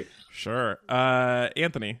 exactly. Sure.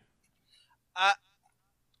 Anthony.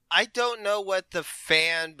 I don't know what the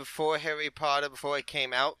fan before Harry Potter before it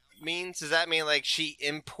came out means. Does that mean like she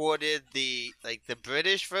imported the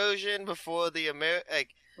British version before the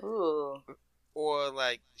Ooh. or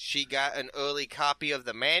like she got an early copy of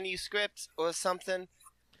the manuscript or something?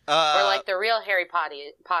 Or like the real Harry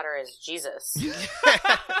Potter is Jesus.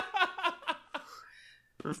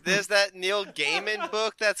 There's that Neil Gaiman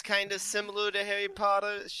book that's kind of similar to Harry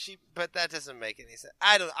Potter. But that doesn't make any sense.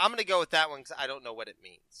 I'm going to go with that one because I don't know what it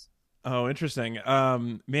means. Oh, interesting.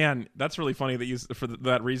 Man, that's really funny for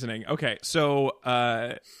that reasoning. Okay, so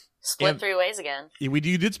split 3 ways again. You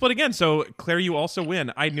did split again. So Claire, you also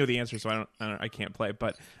win. I knew the answer, so I can't play.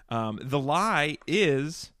 But the lie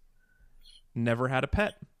is never had a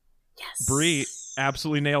pet. Yes. Bree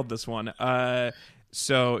absolutely nailed this one.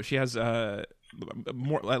 So she has at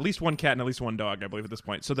least one cat and at least one dog, I believe, at this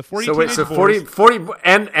point. So the 40 40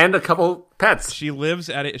 and a couple pets. She lives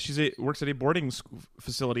works at a boarding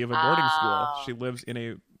facility of a boarding school. She lives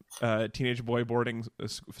in a teenage boy boarding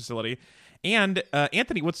facility. And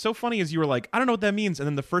Anthony, what's so funny is you were like, I don't know what that means, and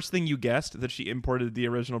then the first thing you guessed, that she imported the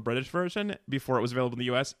original British version before it was available in the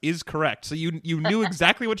U.S., is correct. So you knew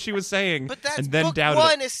exactly what she was saying, but that's and then book doubted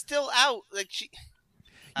 1 it. is still out. Like she.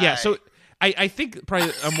 Yeah. So. I think probably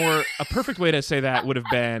a perfect way to say that would have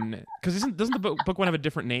been, because doesn't the book 1 have a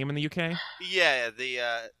different name in the UK? Yeah, the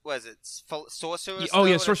what is it? Sorcerer's Stone? Oh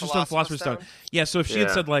yeah, Sorcerer's Stone, Philosopher's Stone. Yeah, so if she had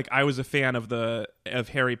said like I was a fan of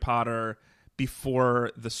Harry Potter before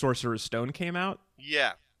the Sorcerer's Stone came out,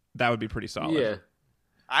 yeah, that would be pretty solid. Yeah,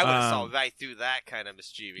 I would have saw right through that kind of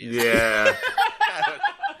mischievous. Yeah.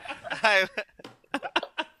 All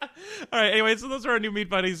right. Anyway, so those are our new Meat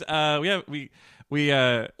Buddies.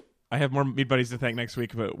 I have more Meat Buddies to thank next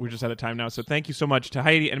week, but we're just out of time now. So thank you so much to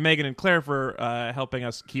Heidi and Megan and Claire for helping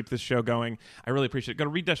us keep this show going. I really appreciate it. Go to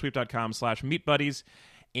read-weep.com/meatbuddies.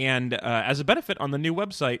 And as a benefit on the new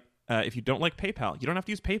website, if you don't like PayPal, you don't have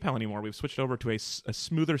to use PayPal anymore. We've switched over to a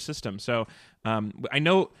smoother system. So I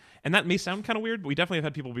know, and that may sound kind of weird, but we definitely have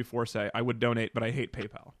had people before say, I would donate, but I hate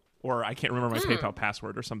PayPal. Or I can't remember my PayPal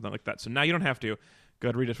password or something like that. So now you don't have to. Go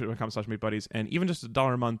to read.com/meatbuddies. And even just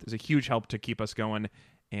 $1 a month is a huge help to keep us going.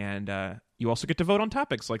 And you also get to vote on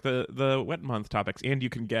topics like the Wet Month topics. And you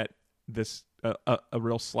can get this a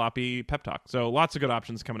real sloppy pep talk. So lots of good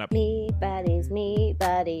options coming up. Meat buddies, meat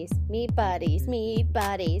buddies, meat buddies, meat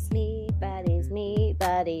buddies, meat buddies, meat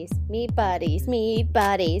buddies, meat buddies, meat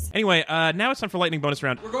buddies. Anyway, now it's time for lightning bonus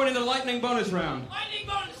round. We're going into the lightning bonus round. Lightning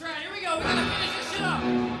bonus round. Here we go. We gotta finish this shit up.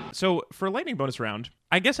 So for lightning bonus round,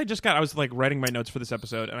 I guess I was like writing my notes for this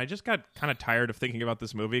episode, and I just got kind of tired of thinking about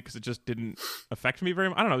this movie because it just didn't affect me very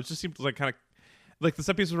much. I don't know. It just seemed like kind of like the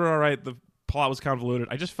episodes were all right. The plot was convoluted.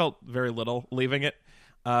 I just felt very little leaving it.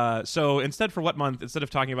 So instead, for Wet Month, instead of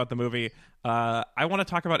talking about the movie, I want to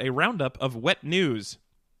talk about a roundup of wet news.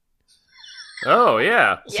 Oh,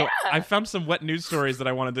 yeah. So I found some wet news stories that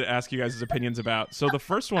I wanted to ask you guys' opinions about. So the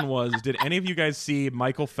first one was, did any of you guys see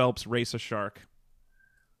Michael Phelps race a shark?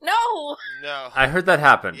 No. I heard that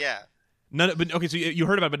happen. Yeah. Okay, so you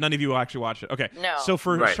heard about it, but none of you actually watched it. Okay. No. So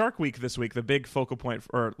for Shark Week this week, the big focal point,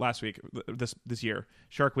 or last week, this year,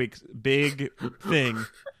 Shark Week's big thing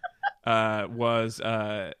was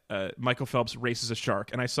Michael Phelps races a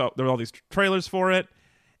shark. And I saw there were all these trailers for it,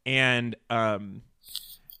 and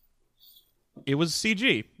it was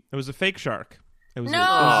CG. It was a fake shark. It was a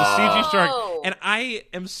CG shark. And I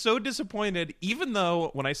am so disappointed, even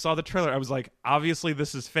though when I saw the trailer, I was like, obviously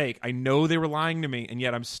this is fake. I know they were lying to me, and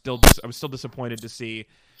yet I was still disappointed to see.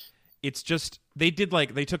 It's just, they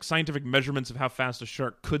took scientific measurements of how fast a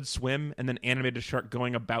shark could swim and then animated a shark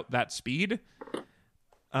going about that speed.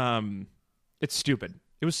 It's stupid.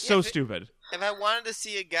 It was so stupid. If I wanted to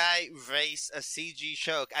see a guy race a CG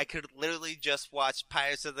shark, I could literally just watch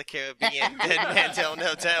Pirates of the Caribbean, Deadmen Tell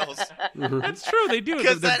No Tales. That's true. They do.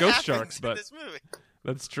 They're ghost sharks, but this movie.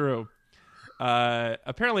 That's true.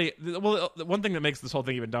 Apparently, well, one thing that makes this whole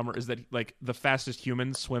thing even dumber is that like the fastest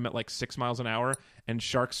humans swim at like 6 miles an hour, and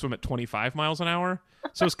sharks swim at 25 miles an hour.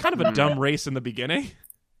 So it's kind of a dumb race in the beginning.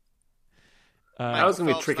 That was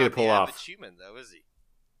gonna be tricky to pull off. Human, though, is he?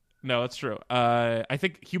 No, that's true. I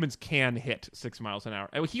think humans can hit 6 miles an hour.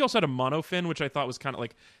 He also had a monofin, which I thought was kind of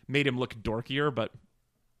like made him look dorkier,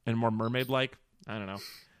 and more mermaid-like. I don't know.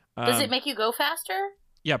 Does it make you go faster?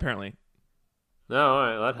 Yeah, apparently. No, all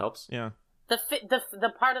right, that helps. Yeah.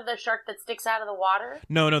 The part of the shark that sticks out of the water?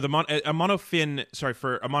 No, a monofin. Sorry,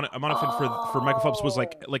 a monofin for Michael Phelps was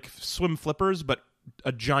like swim flippers, but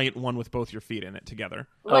a giant one with both your feet in it together.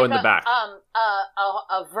 Like in the back.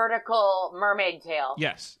 A vertical mermaid tail.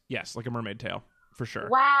 Yes, like a mermaid tail. For sure.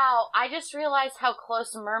 Wow, I just realized how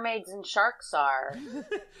close mermaids and sharks are. Ooh,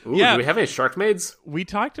 do we have any shark maids? We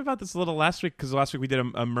talked about this a little last week, because last week we did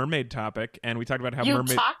a mermaid topic, and we talked about how you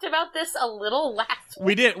talked about this a little last week?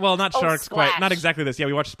 We did. Well, not sharks Splash. quite. Not exactly this. Yeah,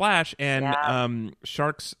 we watched Splash, and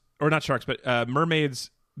sharks, or not sharks, but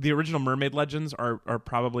mermaids. The original mermaid legends are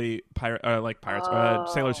probably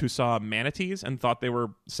pirates, sailors who saw manatees and thought they were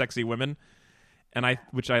sexy women,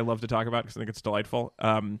 which I love to talk about because I think it's delightful.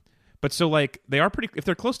 But so, like, they are pretty... If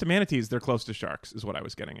they're close to manatees, they're close to sharks, is what I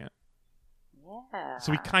was getting at. Yeah.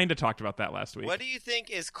 So we kind of talked about that last week. What do you think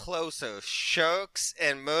is closer? Sharks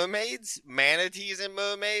and mermaids? Manatees and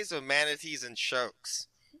mermaids? Or manatees and sharks?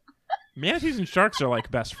 Manatees and sharks are, like,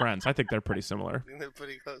 best friends. I think they're pretty similar. I think they're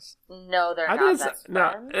pretty close. No, they're not best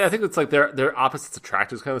friends. No, I think it's like they're opposites attract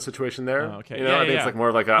kind of situation there. Oh, okay. You know, I think it's like more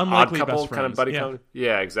of like an odd couple kind of buddy comedy.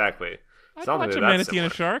 Yeah, exactly. I'd watch a manatee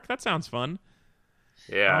and a shark. That sounds fun.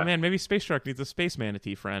 Yeah. Oh, man, maybe Space Shark needs a space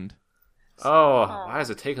manatee friend. Oh, why has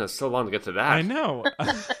it taken us so long to get to that? I know.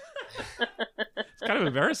 It's kind of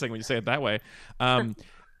embarrassing when you say it that way. I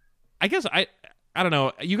guess I don't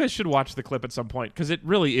know. You guys should watch the clip at some point, because it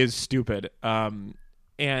really is stupid. And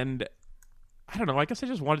I don't know. I guess I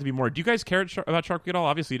just wanted to be more. Do you guys care about Shark Week at all?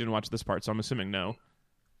 Obviously, you didn't watch this part, so I'm assuming no.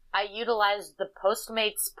 I utilized the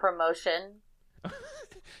Postmates promotion.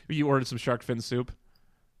 You ordered some shark fin soup?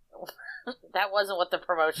 That wasn't what the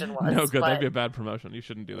promotion was. No, good. That'd be a bad promotion. You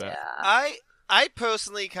shouldn't do that. Yeah. I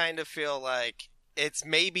personally kind of feel like it's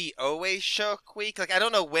maybe always Shark Week. Like, I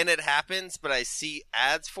don't know when it happens, but I see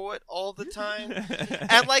ads for it all the time.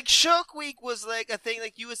 And, like, Shark Week was, like, a thing,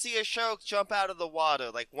 like, you would see a shark jump out of the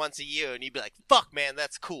water, like, once a year, and you'd be like, fuck, man,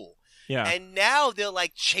 that's cool. Yeah. And now they're,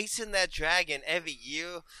 like, chasing that dragon every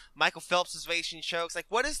year. Michael Phelps is racing sharks. Like,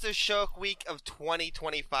 what is the Shark Week of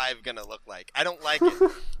 2025 gonna look like? I don't like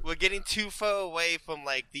it. We're getting too far away from,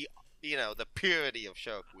 like, the purity of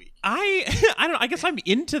Shark Week. I don't know. I guess I'm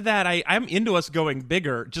into that. I'm into us going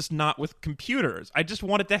bigger, just not with computers. I just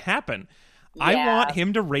want it to happen. Yeah. I want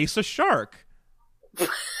him to race a shark.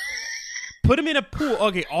 Put him in a pool.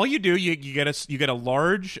 Okay, all you do, you get a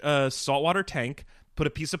large saltwater tank. Put a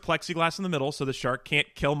piece of plexiglass in the middle so the shark can't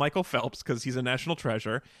kill Michael Phelps because he's a national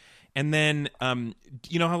treasure. And then,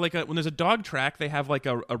 you know how when there's a dog track, they have like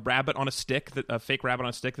a rabbit on a stick, a fake rabbit on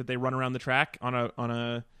a stick that they run around the track on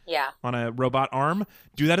a robot arm.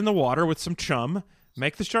 Do that in the water with some chum.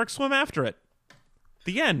 Make the shark swim after it.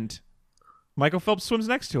 The end. Michael Phelps swims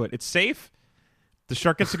next to it. It's safe. The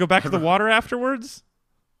shark gets to go back to the water afterwards.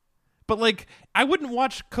 But, like, I wouldn't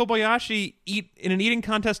watch Kobayashi eat in an eating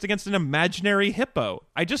contest against an imaginary hippo.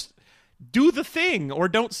 I just do the thing, or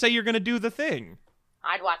don't say you're going to do the thing.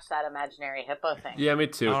 I'd watch that imaginary hippo thing. Yeah, me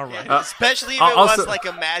too. All right. Especially if it was, like,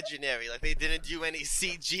 imaginary. Like, they didn't do any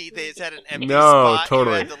CG. They just had an empty spot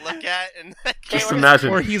totally. you had to look at. And just imagine.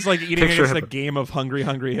 Or he's, like, eating against a game of Hungry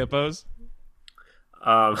Hippos.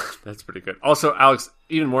 That's pretty good. Also, Alex,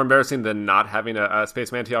 even more embarrassing than not having a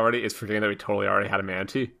space manatee already is forgetting that we totally already had a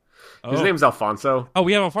manatee. His name's Alfonso. Oh,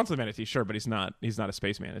 we have Alfonso the manatee, sure, but he's not a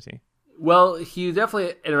space manatee. Well, he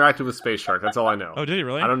definitely interacted with Space Shark. That's all I know. Oh, did he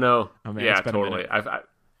really? I don't know. Oh, man, yeah, totally.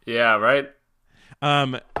 Yeah, right.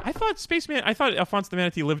 I thought Alfonso the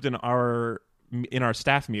manatee lived in our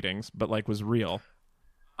staff meetings, but like was real.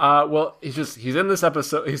 Well, he's in this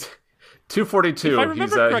episode. He's 242. If I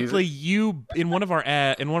remember correctly, you in one of our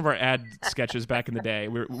ad sketches back in the day,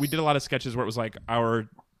 we did a lot of sketches where it was like our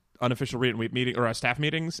unofficial meeting or our staff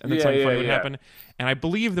meetings, and then something funny would happen. And I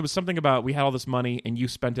believe there was something about we had all this money and you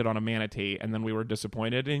spent it on a manatee, and then we were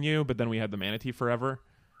disappointed in you, but then we had the manatee forever.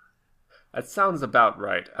 That sounds about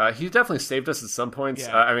right. He definitely saved us at some points.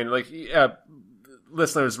 Yeah. I mean, like,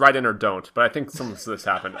 listeners, write in or don't, but I think some of this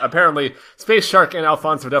happened. Apparently, Space Shark and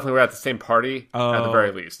Alfonso definitely were at the same party at the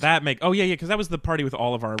very least. Because that was the party with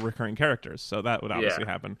all of our recurring characters, so that would obviously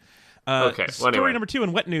happen. Okay. Well, story anyway. number 2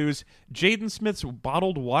 in wet news: Jaden Smith's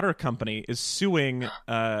bottled water company is suing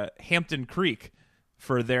Hampton Creek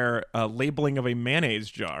for their labeling of a mayonnaise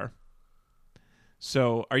jar.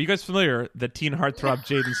 So, are you guys familiar that teen heartthrob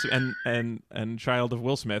Jaden and child of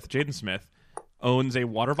Will Smith, Jaden Smith, owns a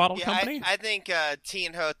water bottle company? I think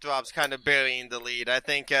Teen Heartthrob's kind of burying the lead. I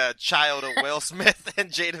think child of Will Smith and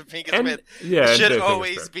Jada Pinkett Smith should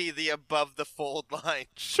always be the above the fold line.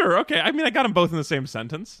 Sure, okay. I mean, I got them both in the same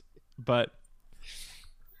sentence, but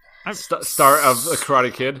Star of the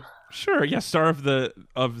Karate Kid. Sure, yeah, star of the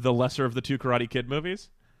lesser of the two Karate Kid movies.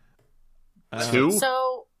 Two.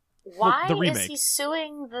 So why the is he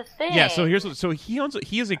suing the thing? Yeah, so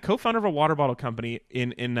he is a co-founder of a water bottle company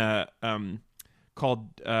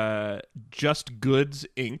called Just Goods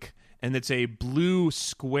Inc. And it's a blue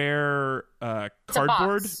square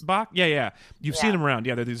cardboard box. Yeah. You've seen them around.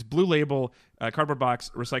 Yeah, they're these blue label cardboard box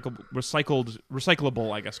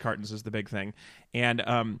recyclable, I guess, cartons is the big thing. And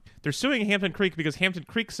they're suing Hampton Creek because Hampton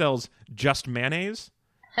Creek sells just mayonnaise,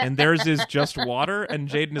 and theirs is just water, and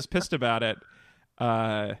Jaden is pissed about it.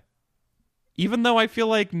 Even though I feel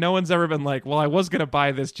like no one's ever been like, well, I was going to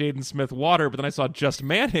buy this Jaden Smith water, but then I saw just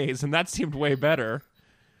mayonnaise, and that seemed way better.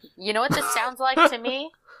 You know what this sounds like to me?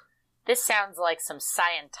 This sounds like some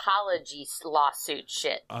Scientology lawsuit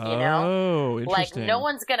shit, you know? Oh, interesting. Like, no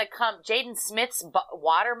one's gonna come. Jaden Smith's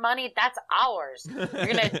water money, that's ours. You're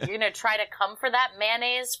gonna try to come for that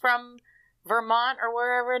mayonnaise from Vermont or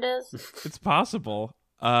wherever it is? It's possible.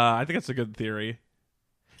 I think that's a good theory.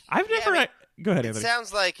 I've never... Go ahead, Anthony. It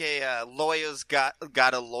sounds like a lawyer's got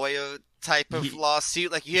a lawyer type of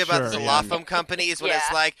lawsuit. Like you hear about the law firm companies when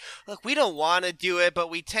it's like, look, we don't want to do it,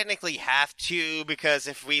 but we technically have to because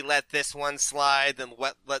if we let this one slide, then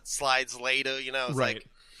what slides later, you know? It's like,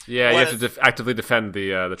 you have to actively defend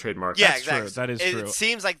the trademark. Yeah, That's exactly. True. That is true. It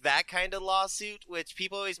seems like that kind of lawsuit, which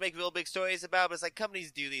people always make real big stories about, but it's like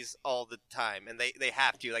companies do these all the time, and they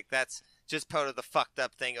have to. Like, that's just part of the fucked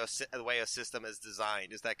up thing, the way a system is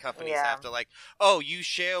designed, is that companies have to, like, oh, you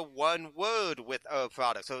share one word with a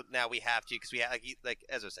product, so now we have to, because we have, like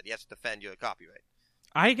Ezra said, you have to defend your copyright.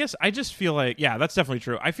 I guess I just feel like, yeah, that's definitely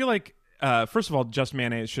true. I feel like, first of all, just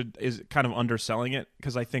mayonnaise is kind of underselling it,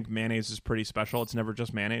 because I think mayonnaise is pretty special. It's never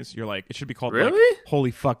just mayonnaise. You're like, it should be called, like,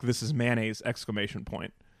 holy fuck, this is mayonnaise, ! It's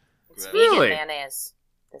Really? vegan mayonnaise,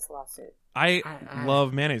 this lawsuit. I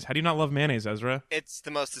love mayonnaise. How do you not love mayonnaise, Ezra? It's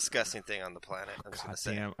the most disgusting thing on the planet. God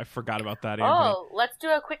damn, I forgot about that, Anthony. Oh, let's do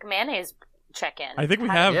a quick mayonnaise check-in. I think we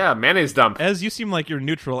have. Yeah, mayonnaise dump. Ez, you seem like you're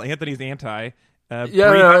neutral. Anthony's anti.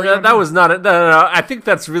 That was not it. No. I think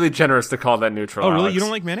that's really generous to call that neutral. Oh, really? Alex. You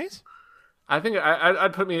don't like mayonnaise? I think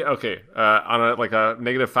I'd put me on a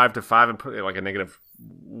 -5 to 5 and put it like a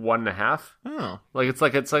 -1.5. Oh, It's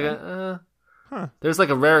like a. There's like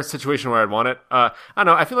a rare situation where I'd want it. I don't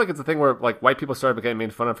know. I feel like it's a thing where like white people started getting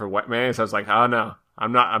made fun of for white mayonnaise. I was like, oh no,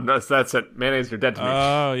 I'm not. That's it. Mayonnaise, you're dead to me.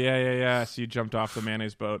 Oh yeah. So you jumped off the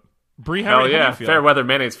mayonnaise boat. Bree, how do you feel? Fair weather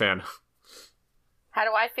mayonnaise fan. How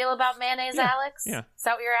do I feel about mayonnaise, Alex? Yeah. Is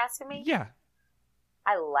that what you're asking me? Yeah.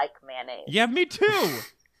 I like mayonnaise. Yeah, me too.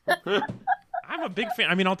 I'm a big fan.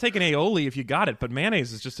 I mean, I'll take an aioli if you got it, but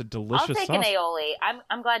mayonnaise is just a delicious sauce. I'll take an aioli.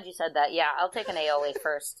 I'm glad you said that. Yeah, I'll take an aioli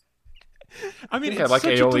first. I mean, it's like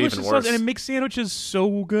such a aioli delicious even sauce, worse. and it makes sandwiches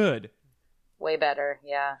so good. Way better,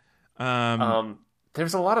 yeah.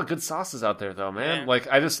 There's a lot of good sauces out there, though, man. Yeah. Like,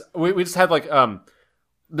 we just had like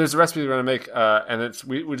there's a recipe we're gonna make, and it's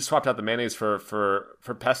we just swapped out the mayonnaise for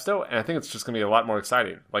pesto, and I think it's just gonna be a lot more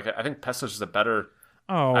exciting. Like, I think pesto's just a better.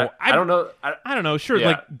 Oh, I don't know. I don't know. Sure,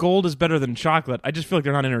 like gold is better than chocolate. I just feel like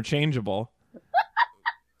they're not interchangeable.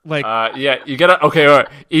 Like, you gotta all right,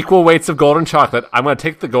 equal weights of gold and chocolate. I'm gonna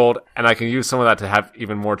take the gold, and I can use some of that to have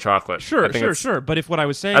even more chocolate. Sure. But if what I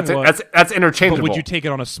was saying that's interchangeable. But would you take it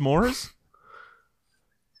on a s'mores?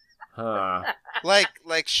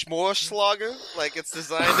 Like Schmorschlager? Like it's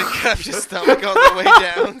designed to keep your stomach on the way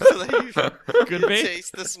down so that you Could be.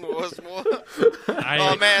 taste the s'mores more.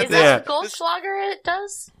 Oh man, is that Goldschlager it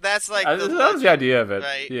does? That's like that was the idea of it.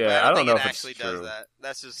 Right? Yeah, I don't know if it it's actually true. does that.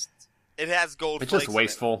 That's just it has gold. It's flakes just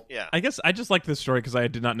wasteful. In it. Yeah. I guess I just like this story because I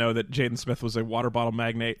did not know that Jaden Smith was a water bottle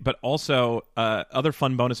magnate. But also, other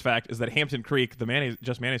fun bonus fact is that Hampton Creek, the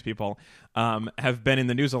mayonnaise people, have been in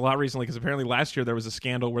the news a lot recently because apparently last year there was a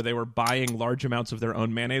scandal where they were buying large amounts of their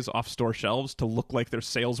own mayonnaise off store shelves to look like their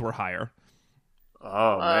sales were higher.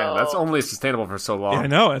 Oh man, that's only sustainable for so long. Yeah, I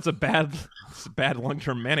know it's a bad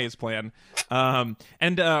long-term mayonnaise plan.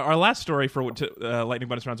 And our last story for lightning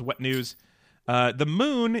bonus rounds, wet news. The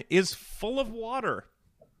moon is full of water.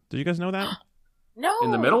 Did you guys know that? No.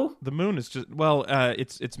 In the middle? The moon is just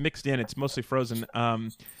it's mixed in. It's mostly frozen. A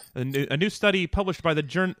new study published by the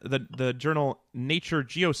journal Nature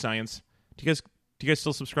Geoscience. Do you guys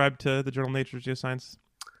still subscribe to the journal Nature Geoscience?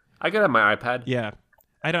 I get it on my iPad. Yeah.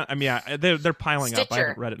 I don't. I mean, yeah, they're piling Stitcher. up. I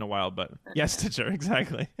haven't read it in a while, but yeah, Stitcher,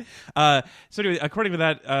 exactly. So anyway, according to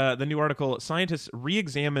that, the new article, scientists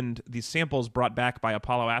re-examined these samples brought back by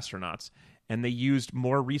Apollo astronauts, and they used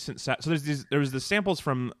more recent. So there's the samples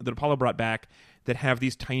from that Apollo brought back that have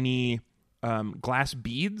these tiny glass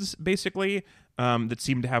beads, basically, that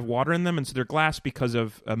seemed to have water in them. And so they're glass because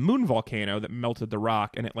of a moon volcano that melted the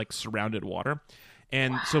rock and it like surrounded water.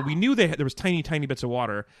 And so we knew there was tiny, tiny bits of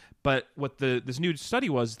water. But what this new study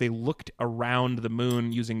was, they looked around the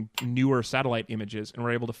moon using newer satellite images and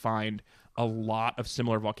were able to find a lot of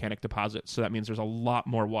similar volcanic deposits. So that means there's a lot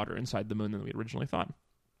more water inside the moon than we originally thought.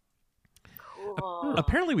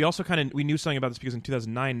 Apparently, we also we knew something about this because in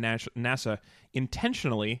 2009, NASA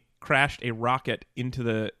intentionally crashed a rocket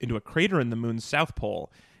into a crater in the moon's south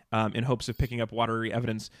pole in hopes of picking up watery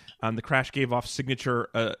evidence. The crash gave off signatures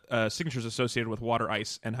associated with water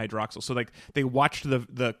ice and hydroxyl. So like they watched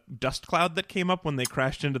the dust cloud that came up when they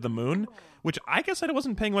crashed into the moon, which I guess I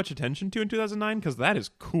wasn't paying much attention to in 2009 because that is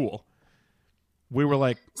cool. We were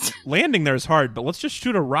like, landing there is hard, but let's just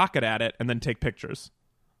shoot a rocket at it and then take pictures.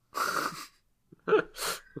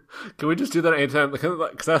 Can we just do that anytime? Can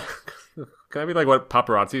I be like what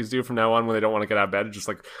paparazzis do from now on when they don't want to get out of bed?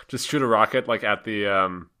 Just shoot a rocket like at the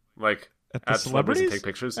at the celebrities and take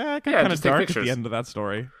pictures. It got kind of dark at the end of that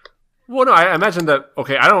story. Well, no, I imagine that.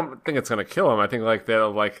 Okay, I don't think it's going to kill him. I think like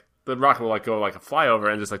they'll like the rocket will like go like a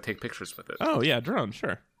flyover and just like take pictures with it. Oh yeah, drone,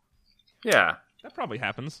 sure. Yeah. That probably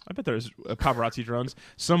happens. I bet there's paparazzi drones.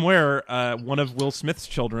 Somewhere, one of Will Smith's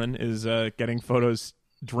children is getting photos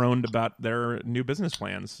droned about their new business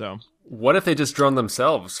plans. So, what if they just drone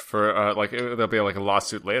themselves for there'll be like a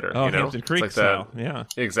lawsuit later? Oh, you know? Hampton Creek like style. Yeah,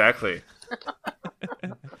 exactly.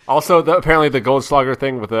 Also, apparently the Goldschlager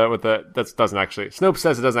thing with the that doesn't actually. Snopes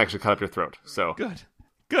says it doesn't actually cut up your throat. So good.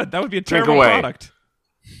 That would be a terrible product.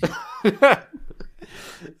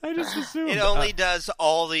 I just assumed. It only does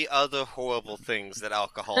all the other horrible things that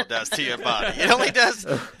alcohol does to your body. It only does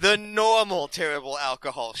the normal terrible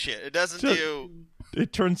alcohol shit. It doesn't do...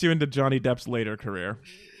 It turns you into Johnny Depp's later career.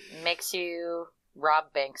 Makes you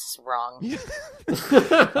rob banks wrong.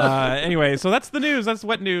 Anyway, so that's the news. That's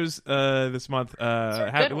wet news this month.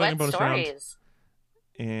 Good wet bonus stories.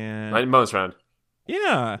 Round. And bonus round.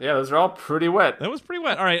 Yeah, those are all pretty wet. That was pretty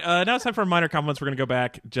wet. All right, now it's time for minor compliments. We're going to go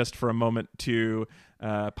back just for a moment to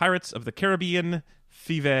Pirates of the Caribbean,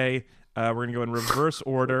 Five. We're going to go in reverse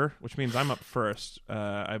order, which means I'm up first,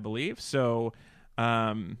 I believe. So,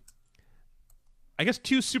 I guess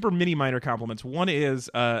two super mini minor compliments. One is,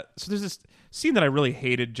 so there's this scene that I really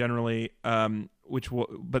hated generally,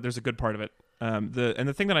 but there's a good part of it.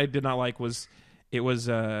 The thing that I did not like was it was.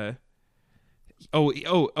 So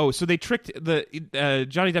they tricked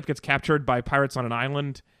Johnny Depp gets captured by pirates on an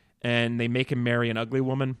island, and they make him marry an ugly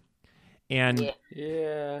woman. And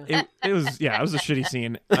it was a shitty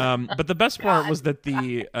scene. But the best part was that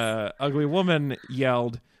the ugly woman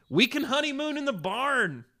yelled, "We can honeymoon in the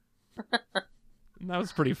barn." That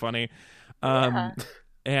was pretty funny. And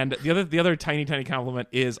the other tiny compliment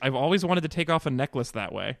is I've always wanted to take off a necklace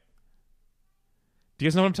that way. Do you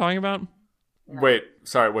guys know what I'm talking about? Wait,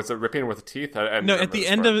 sorry, was it ripping with the teeth? No, at the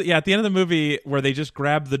end of the movie where they just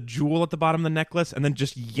grab the jewel at the bottom of the necklace and then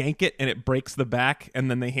just yank it and it breaks the back and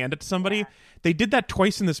then they hand it to somebody. Yeah. They did that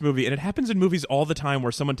twice in this movie, and it happens in movies all the time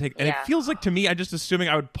where someone takes... And it feels like, to me, I just assuming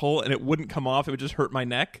I would pull and it wouldn't come off. It would just hurt my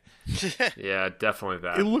neck. Yeah, definitely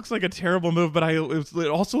that. It looks like a terrible move, but it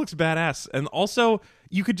also looks badass. And also,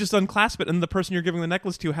 you could just unclasp it and the person you're giving the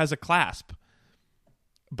necklace to has a clasp.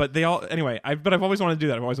 But I've always wanted to do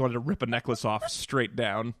that. I've always wanted to rip a necklace off straight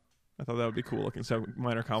down. I thought that would be cool looking. So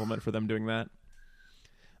minor compliment for them doing that.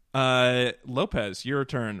 Lopez, your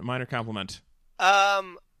turn. Minor compliment.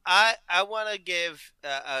 I want to give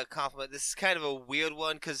a compliment. This is kind of a weird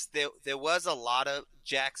one because there was a lot of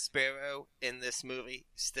Jack Sparrow in this movie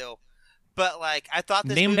still, but like I thought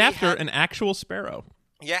this named movie after an actual sparrow.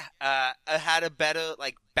 Yeah, it had a better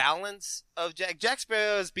like balance of Jack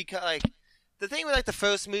Sparrow is because like. The thing with like the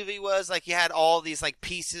first movie was like you had all these like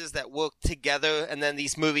pieces that worked together, and then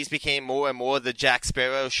these movies became more and more the Jack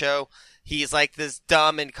Sparrow show. He's like this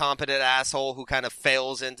dumb, incompetent asshole who kind of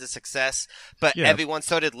fails into success, but everyone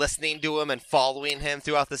started listening to him and following him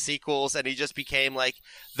throughout the sequels, and he just became like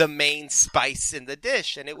the main spice in the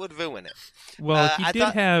dish, and it would ruin it. Well, he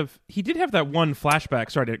did have that one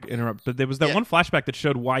flashback. Sorry to interrupt, but there was that one flashback that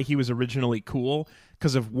showed why he was originally cool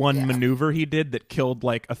because of one maneuver he did that killed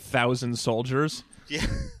like 1,000 soldiers. Yeah,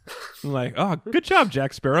 like, oh, good job,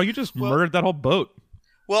 Jack Sparrow! You just murdered that whole boat.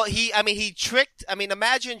 Well, he tricked. I mean,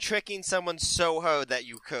 imagine tricking someone so hard that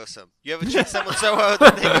you curse them. You ever trick someone so hard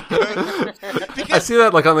that they curse? Because I see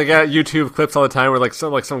that like on the YouTube clips all the time, where like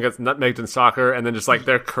someone gets nutmegged in soccer, and then just like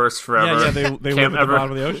they're cursed forever. Yeah, they live at the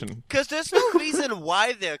bottom of the ocean. Because there's no reason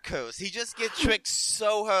why they're cursed. He just gets tricked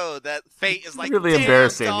so hard that fate is like, really damn,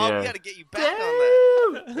 embarrassing. Dog, Yeah, we got to get you back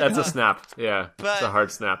on that. That's a snap. Yeah, it's a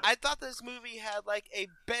hard snap. I thought this movie had like a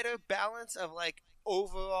better balance of like.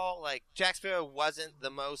 Overall, like, Jack Sparrow wasn't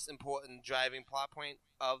the most important driving plot point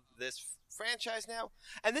of this franchise now.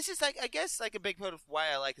 And this is, like, I guess, like, a big part of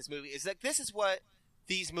why I like this movie is, like, this is what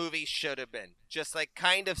these movies should have been. Just, like,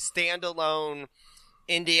 kind of standalone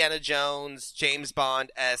Indiana Jones, James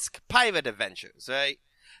Bond-esque pirate adventures, right?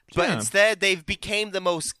 But instead, they've became the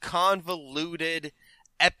most convoluted,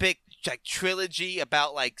 epic, like, trilogy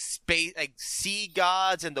about like space, like sea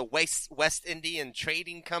gods and the West Indian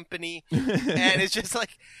Trading Company, and it's just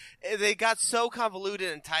like they got so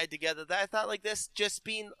convoluted and tied together that I thought like this just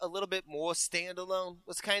being a little bit more standalone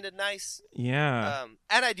was kind of nice. Yeah,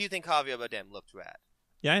 and I do think Javier Bardem looked rad.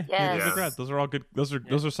 Yeah, yes. He looked rad. Those are all good. Those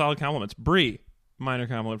are solid compliments. Bree, minor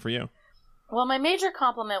compliment for you. Well, my major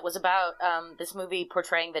compliment was about this movie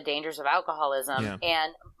portraying the dangers of alcoholism,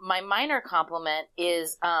 and my minor compliment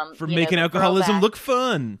is for making alcoholism look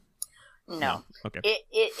fun. No, okay.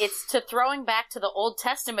 It's to throwing back to the Old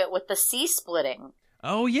Testament with the sea splitting.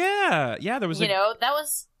 Oh yeah. There was that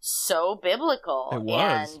was so biblical. It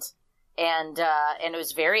was. And it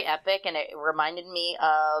was very epic, and it reminded me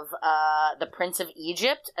of the Prince of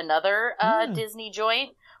Egypt, another Disney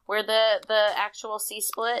joint. Where the actual sea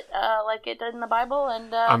split, like it did in the Bible,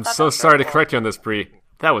 and I'm so sorry to correct you on this, Bree.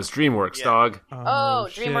 That was DreamWorks, dog. Oh,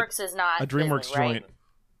 DreamWorks is not a DreamWorks Disney, right?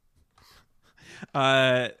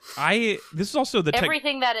 joint. This is also the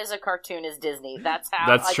everything that is a cartoon is Disney. That's how.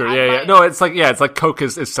 That's like, true. Yeah. No, it's like Coke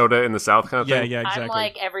is soda in the South kind of thing. Yeah, exactly. I'm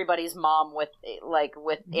like everybody's mom with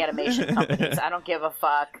animation companies. I don't give a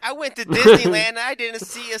fuck. I went to Disneyland and I didn't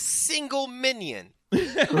see a single minion. You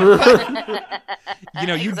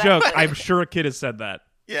joke. I'm sure a kid has said that.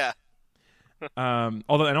 Yeah.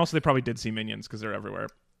 Although, and also they probably did see Minions because they're everywhere.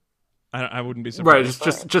 I wouldn't be surprised.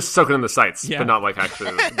 Right, just soaking in the sights, but not like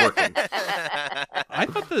actually working. I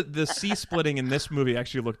thought the sea splitting in this movie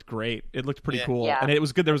actually looked great. It looked pretty cool, and it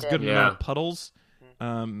was good. There was a good amount of puddles.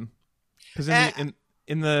 Because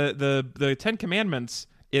in the Ten Commandments,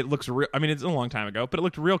 it looks real. I mean, it's a long time ago, but it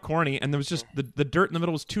looked real corny, and there was just the dirt in the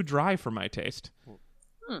middle was too dry for my taste.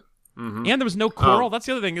 Mm-hmm. And there was no coral. That's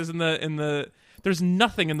the other thing. Is in the there's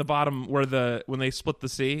nothing in the bottom where when they split the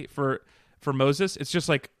sea for Moses. It's just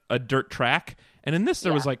like a dirt track, and in this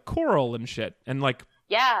there was like coral and shit, and like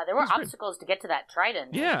there were obstacles to get to that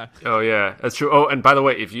trident. Yeah. Oh yeah, that's true. Oh, and by the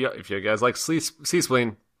way, if you guys like sea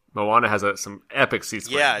splitting, Moana has some epic sea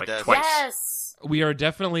splitting. Yeah, it does. Twice. Yes. We are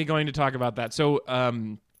definitely going to talk about that. So,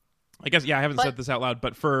 I guess I haven't said this out loud,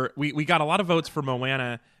 but we got a lot of votes for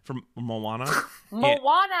Moana. For Moana.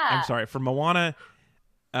 I'm sorry, for Moana.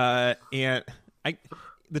 And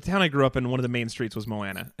the town I grew up in, one of the main streets was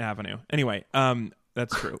Moana Avenue. Anyway,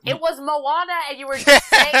 that's true. It was Moana, and you were just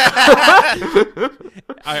saying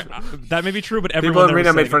that may be true, but everyone people in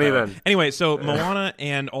Reno made fun of you then. Anyway, so Moana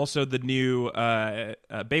and also the new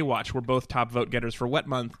Baywatch were both top vote getters for Wet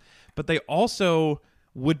Month, but they also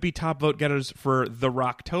would be top vote getters for the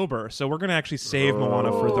Rocktober. So we're going to actually save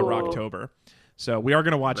Moana for the Rocktober. So we are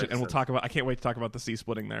going to watch it, and we'll talk about. I can't wait to talk about the sea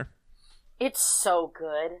splitting there. It's so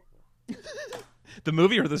good. The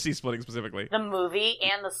movie or the sea splitting specifically? The movie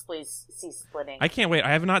and the sea splitting. I can't wait.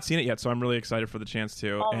 I have not seen it yet, so I'm really excited for the chance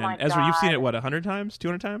to. Oh and my Ezra, God. you've seen it 100 times,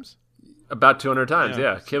 200 times? About 200 times.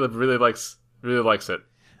 Yeah. Caleb really likes it.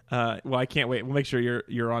 Well, I can't wait. We'll make sure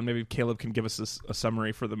you're on. Maybe Caleb can give us a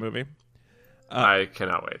summary for the movie. I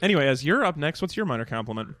cannot wait. Anyway, as you're up next, what's your minor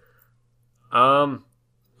compliment?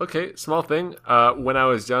 Okay, small thing. When I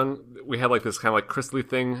was young, we had like this kind of like crystally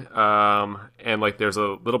thing, and like there's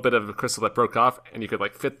a little bit of a crystal that broke off, and you could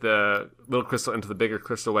like fit the little crystal into the bigger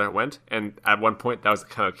crystal when it went. And at one point, that was a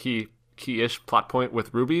kind of key-ish plot point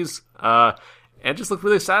with rubies, and it just looked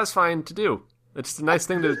really satisfying to do. It's just a nice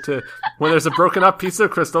thing to when there's a broken up piece of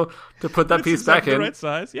crystal to put that piece back in. The right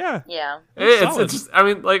size, yeah. It's just, I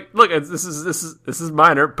mean, like, look, this is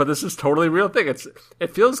minor, but this is totally real thing.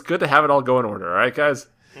 It feels good to have it all go in order. All right, guys.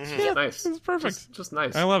 Mm-hmm. Yeah, nice. It's perfect. Just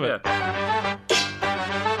nice. I love it. Yeah.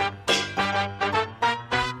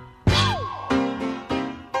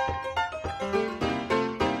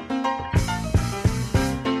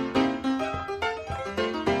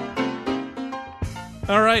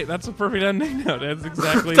 All right, that's a perfect ending note. That's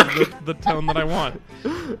exactly the tone that I want.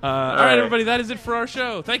 All right, everybody, that is it for our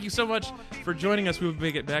show. Thank you so much for joining us. We will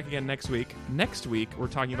be back again next week. Next week, we're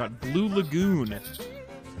talking about Blue Lagoon.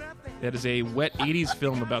 That is a wet 80s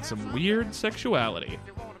film about some weird sexuality.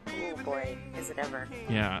 Oh boy, is it ever.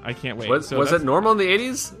 Yeah, I can't wait. Was it normal in the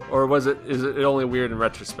 80s? Or is it only weird in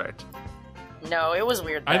retrospect? No, it was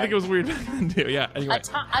weird then. I think it was weird back then, too. Yeah, anyway.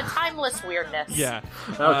 A timeless weirdness. Yeah.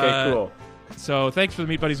 Okay, cool. So thanks for the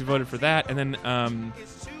Meat Buddies who voted for that. And then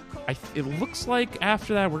it looks like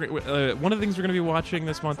after that, one of the things we're going to be watching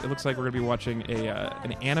this month, it looks like we're going to be watching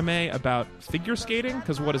an anime about figure skating,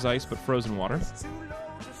 because what is ice but frozen water?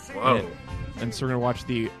 Whoa. And so we're going to watch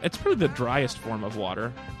it's probably the driest form of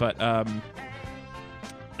water, but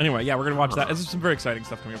anyway, yeah, we're going to watch that. There's some very exciting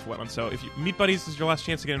stuff coming up for Wet Month. So if Meat Buddies, this is your last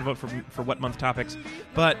chance to get in and vote for Wet Month topics.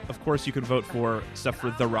 But, of course, you can vote for stuff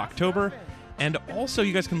for the Rocktober. And also,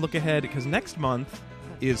 you guys can look ahead, because next month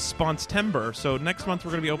is Sponsetember. So next month,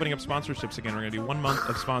 we're going to be opening up sponsorships again. We're going to do 1 month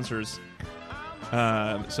of sponsors.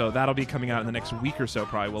 So that'll be coming out in the next week or so,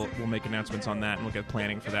 probably. We'll make announcements on that and look at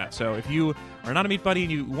planning for that. So if you are not a Meat Buddy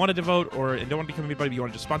and you wanted to vote or don't want to become a Meat Buddy, but you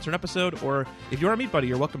want to just sponsor an episode, or if you are a Meat Buddy,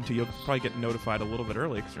 you're welcome to. You'll probably get notified a little bit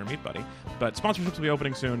early because you're a Meat Buddy. But sponsorships will be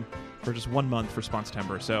opening soon for just 1 month for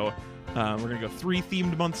Sponsetember. So we're going to go 3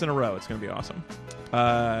 themed months in a row. It's going to be awesome.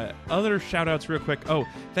 Other shout-outs real quick. Oh,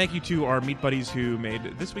 thank you to our Meat Buddies who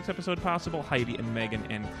made this week's episode possible, Heidi and Megan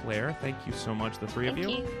and Clare. Thank you so much, the three of you.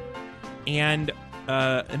 Thank you. And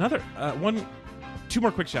two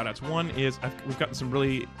more quick shout-outs. One is we've gotten some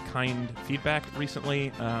really kind feedback recently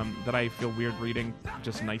that I feel weird reading,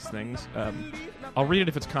 just nice things. I'll read it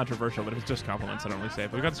if it's controversial, but if it's just compliments, I don't really say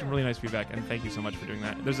it. But we've got some really nice feedback, and thank you so much for doing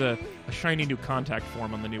that. There's a shiny new contact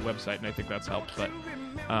form on the new website, and I think that's helped. But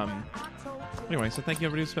anyway, so thank you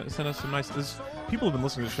everybody who sent us some nice... People have been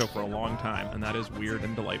listening to the show for a long time, and that is weird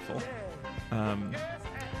and delightful.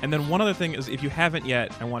 And then one other thing is, if you haven't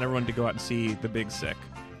yet, I want everyone to go out and see The Big Sick,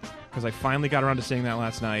 because I finally got around to seeing that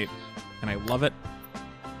last night, and I love it.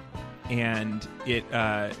 And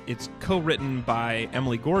it's co-written by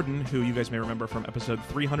Emily Gordon, who you guys may remember from episode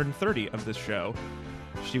 330 of this show.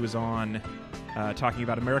 She was on talking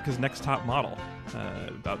about America's Next Top Model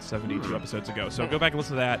about 72 episodes ago. So go back and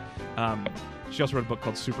listen to that. She also wrote a book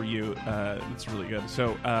called Super You. It's really good.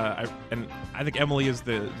 So I think Emily is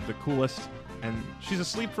the coolest. And she's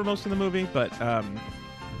asleep for most of the movie, but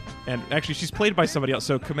and actually she's played by somebody else.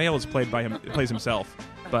 So Kumail is plays himself,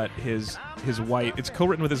 but his wife. It's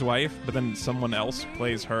co-written with his wife, but then someone else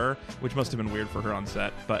plays her, which must have been weird for her on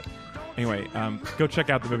set. But anyway, go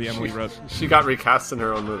check out the movie Emily wrote. She got recast in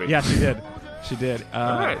her own movie. Yeah, she did. She did.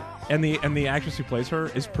 All right. And the actress who plays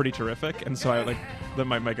her is pretty terrific, and so that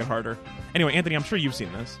might make it harder. Anyway, Anthony, I'm sure you've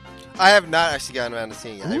seen this. I have not actually gotten around to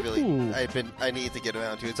seeing it. I need to get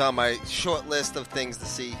around to it. It's on my short list of things to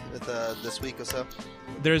see this week or so.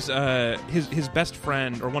 There's his best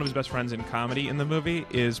friend, or one of his best friends in comedy in the movie,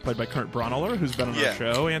 is played by Kurt Braunohler, who's been on our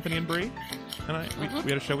show, Anthony and Bree. And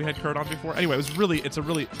we had a show we had Kurt on before. Anyway,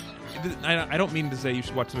 I don't mean to say you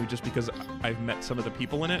should watch the movie just because I've met some of the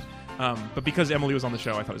people in it, but because Emily was on the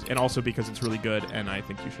show, I thought it was, and also because it's really good, and I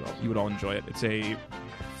think you would all enjoy it. It's a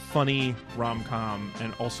funny rom-com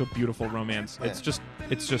and also beautiful romance. Yeah.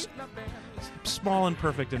 It's just small and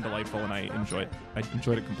perfect and delightful, and I enjoyed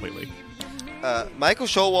it completely. Michael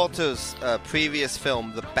Showalter's previous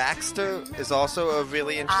film, The Baxter, is also a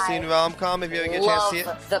really interesting rom-com. If you ever get a chance to see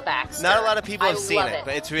it, The Baxter. Not a lot of people have seen it,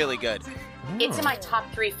 but it's really good. It's in my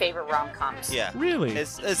top 3 favorite rom-coms. Yeah, really.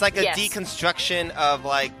 It's like a deconstruction of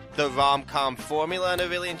like the rom-com formula in a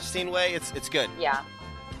really interesting way. It's good. Yeah.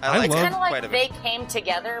 It's kind of like They Came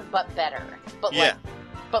Together, but better. But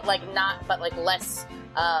less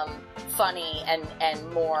funny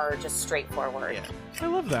and more just straightforward. Yeah. I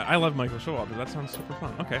love that. I love Michael Showalter. That sounds super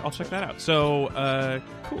fun. Okay, I'll check that out. So,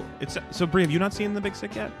 cool. So, Brie, have you not seen The Big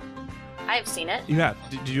Sick yet? I have seen it. You have.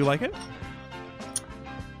 Did you like it?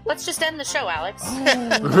 Let's just end the show, Alex.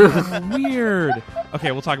 Oh, weird.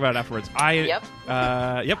 Okay, we'll talk about it afterwards. Yep.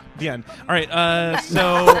 The end. All right,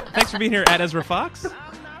 so thanks for being here at Ezra Fox.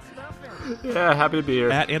 Yeah, happy to be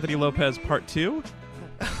here. At Anthony Lopez Part 2.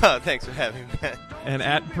 Oh, thanks for having me, Matt. And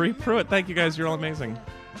at Brie Pruitt. Thank you guys. You're all amazing.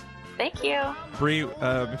 Thank you. Brie,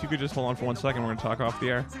 if you could just hold on for 1 second, we're going to talk off the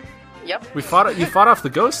air. Yep. You fought off the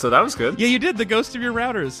ghost, so that was good. Yeah, you did. The ghost of your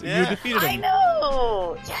routers. Yeah. You defeated him. I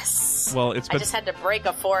know. Yes. Well, I just had to break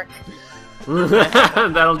a fork.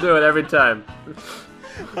 That'll do it every time.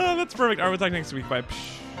 Oh, that's perfect. All right, we'll talk next week. Bye.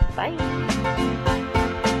 Bye.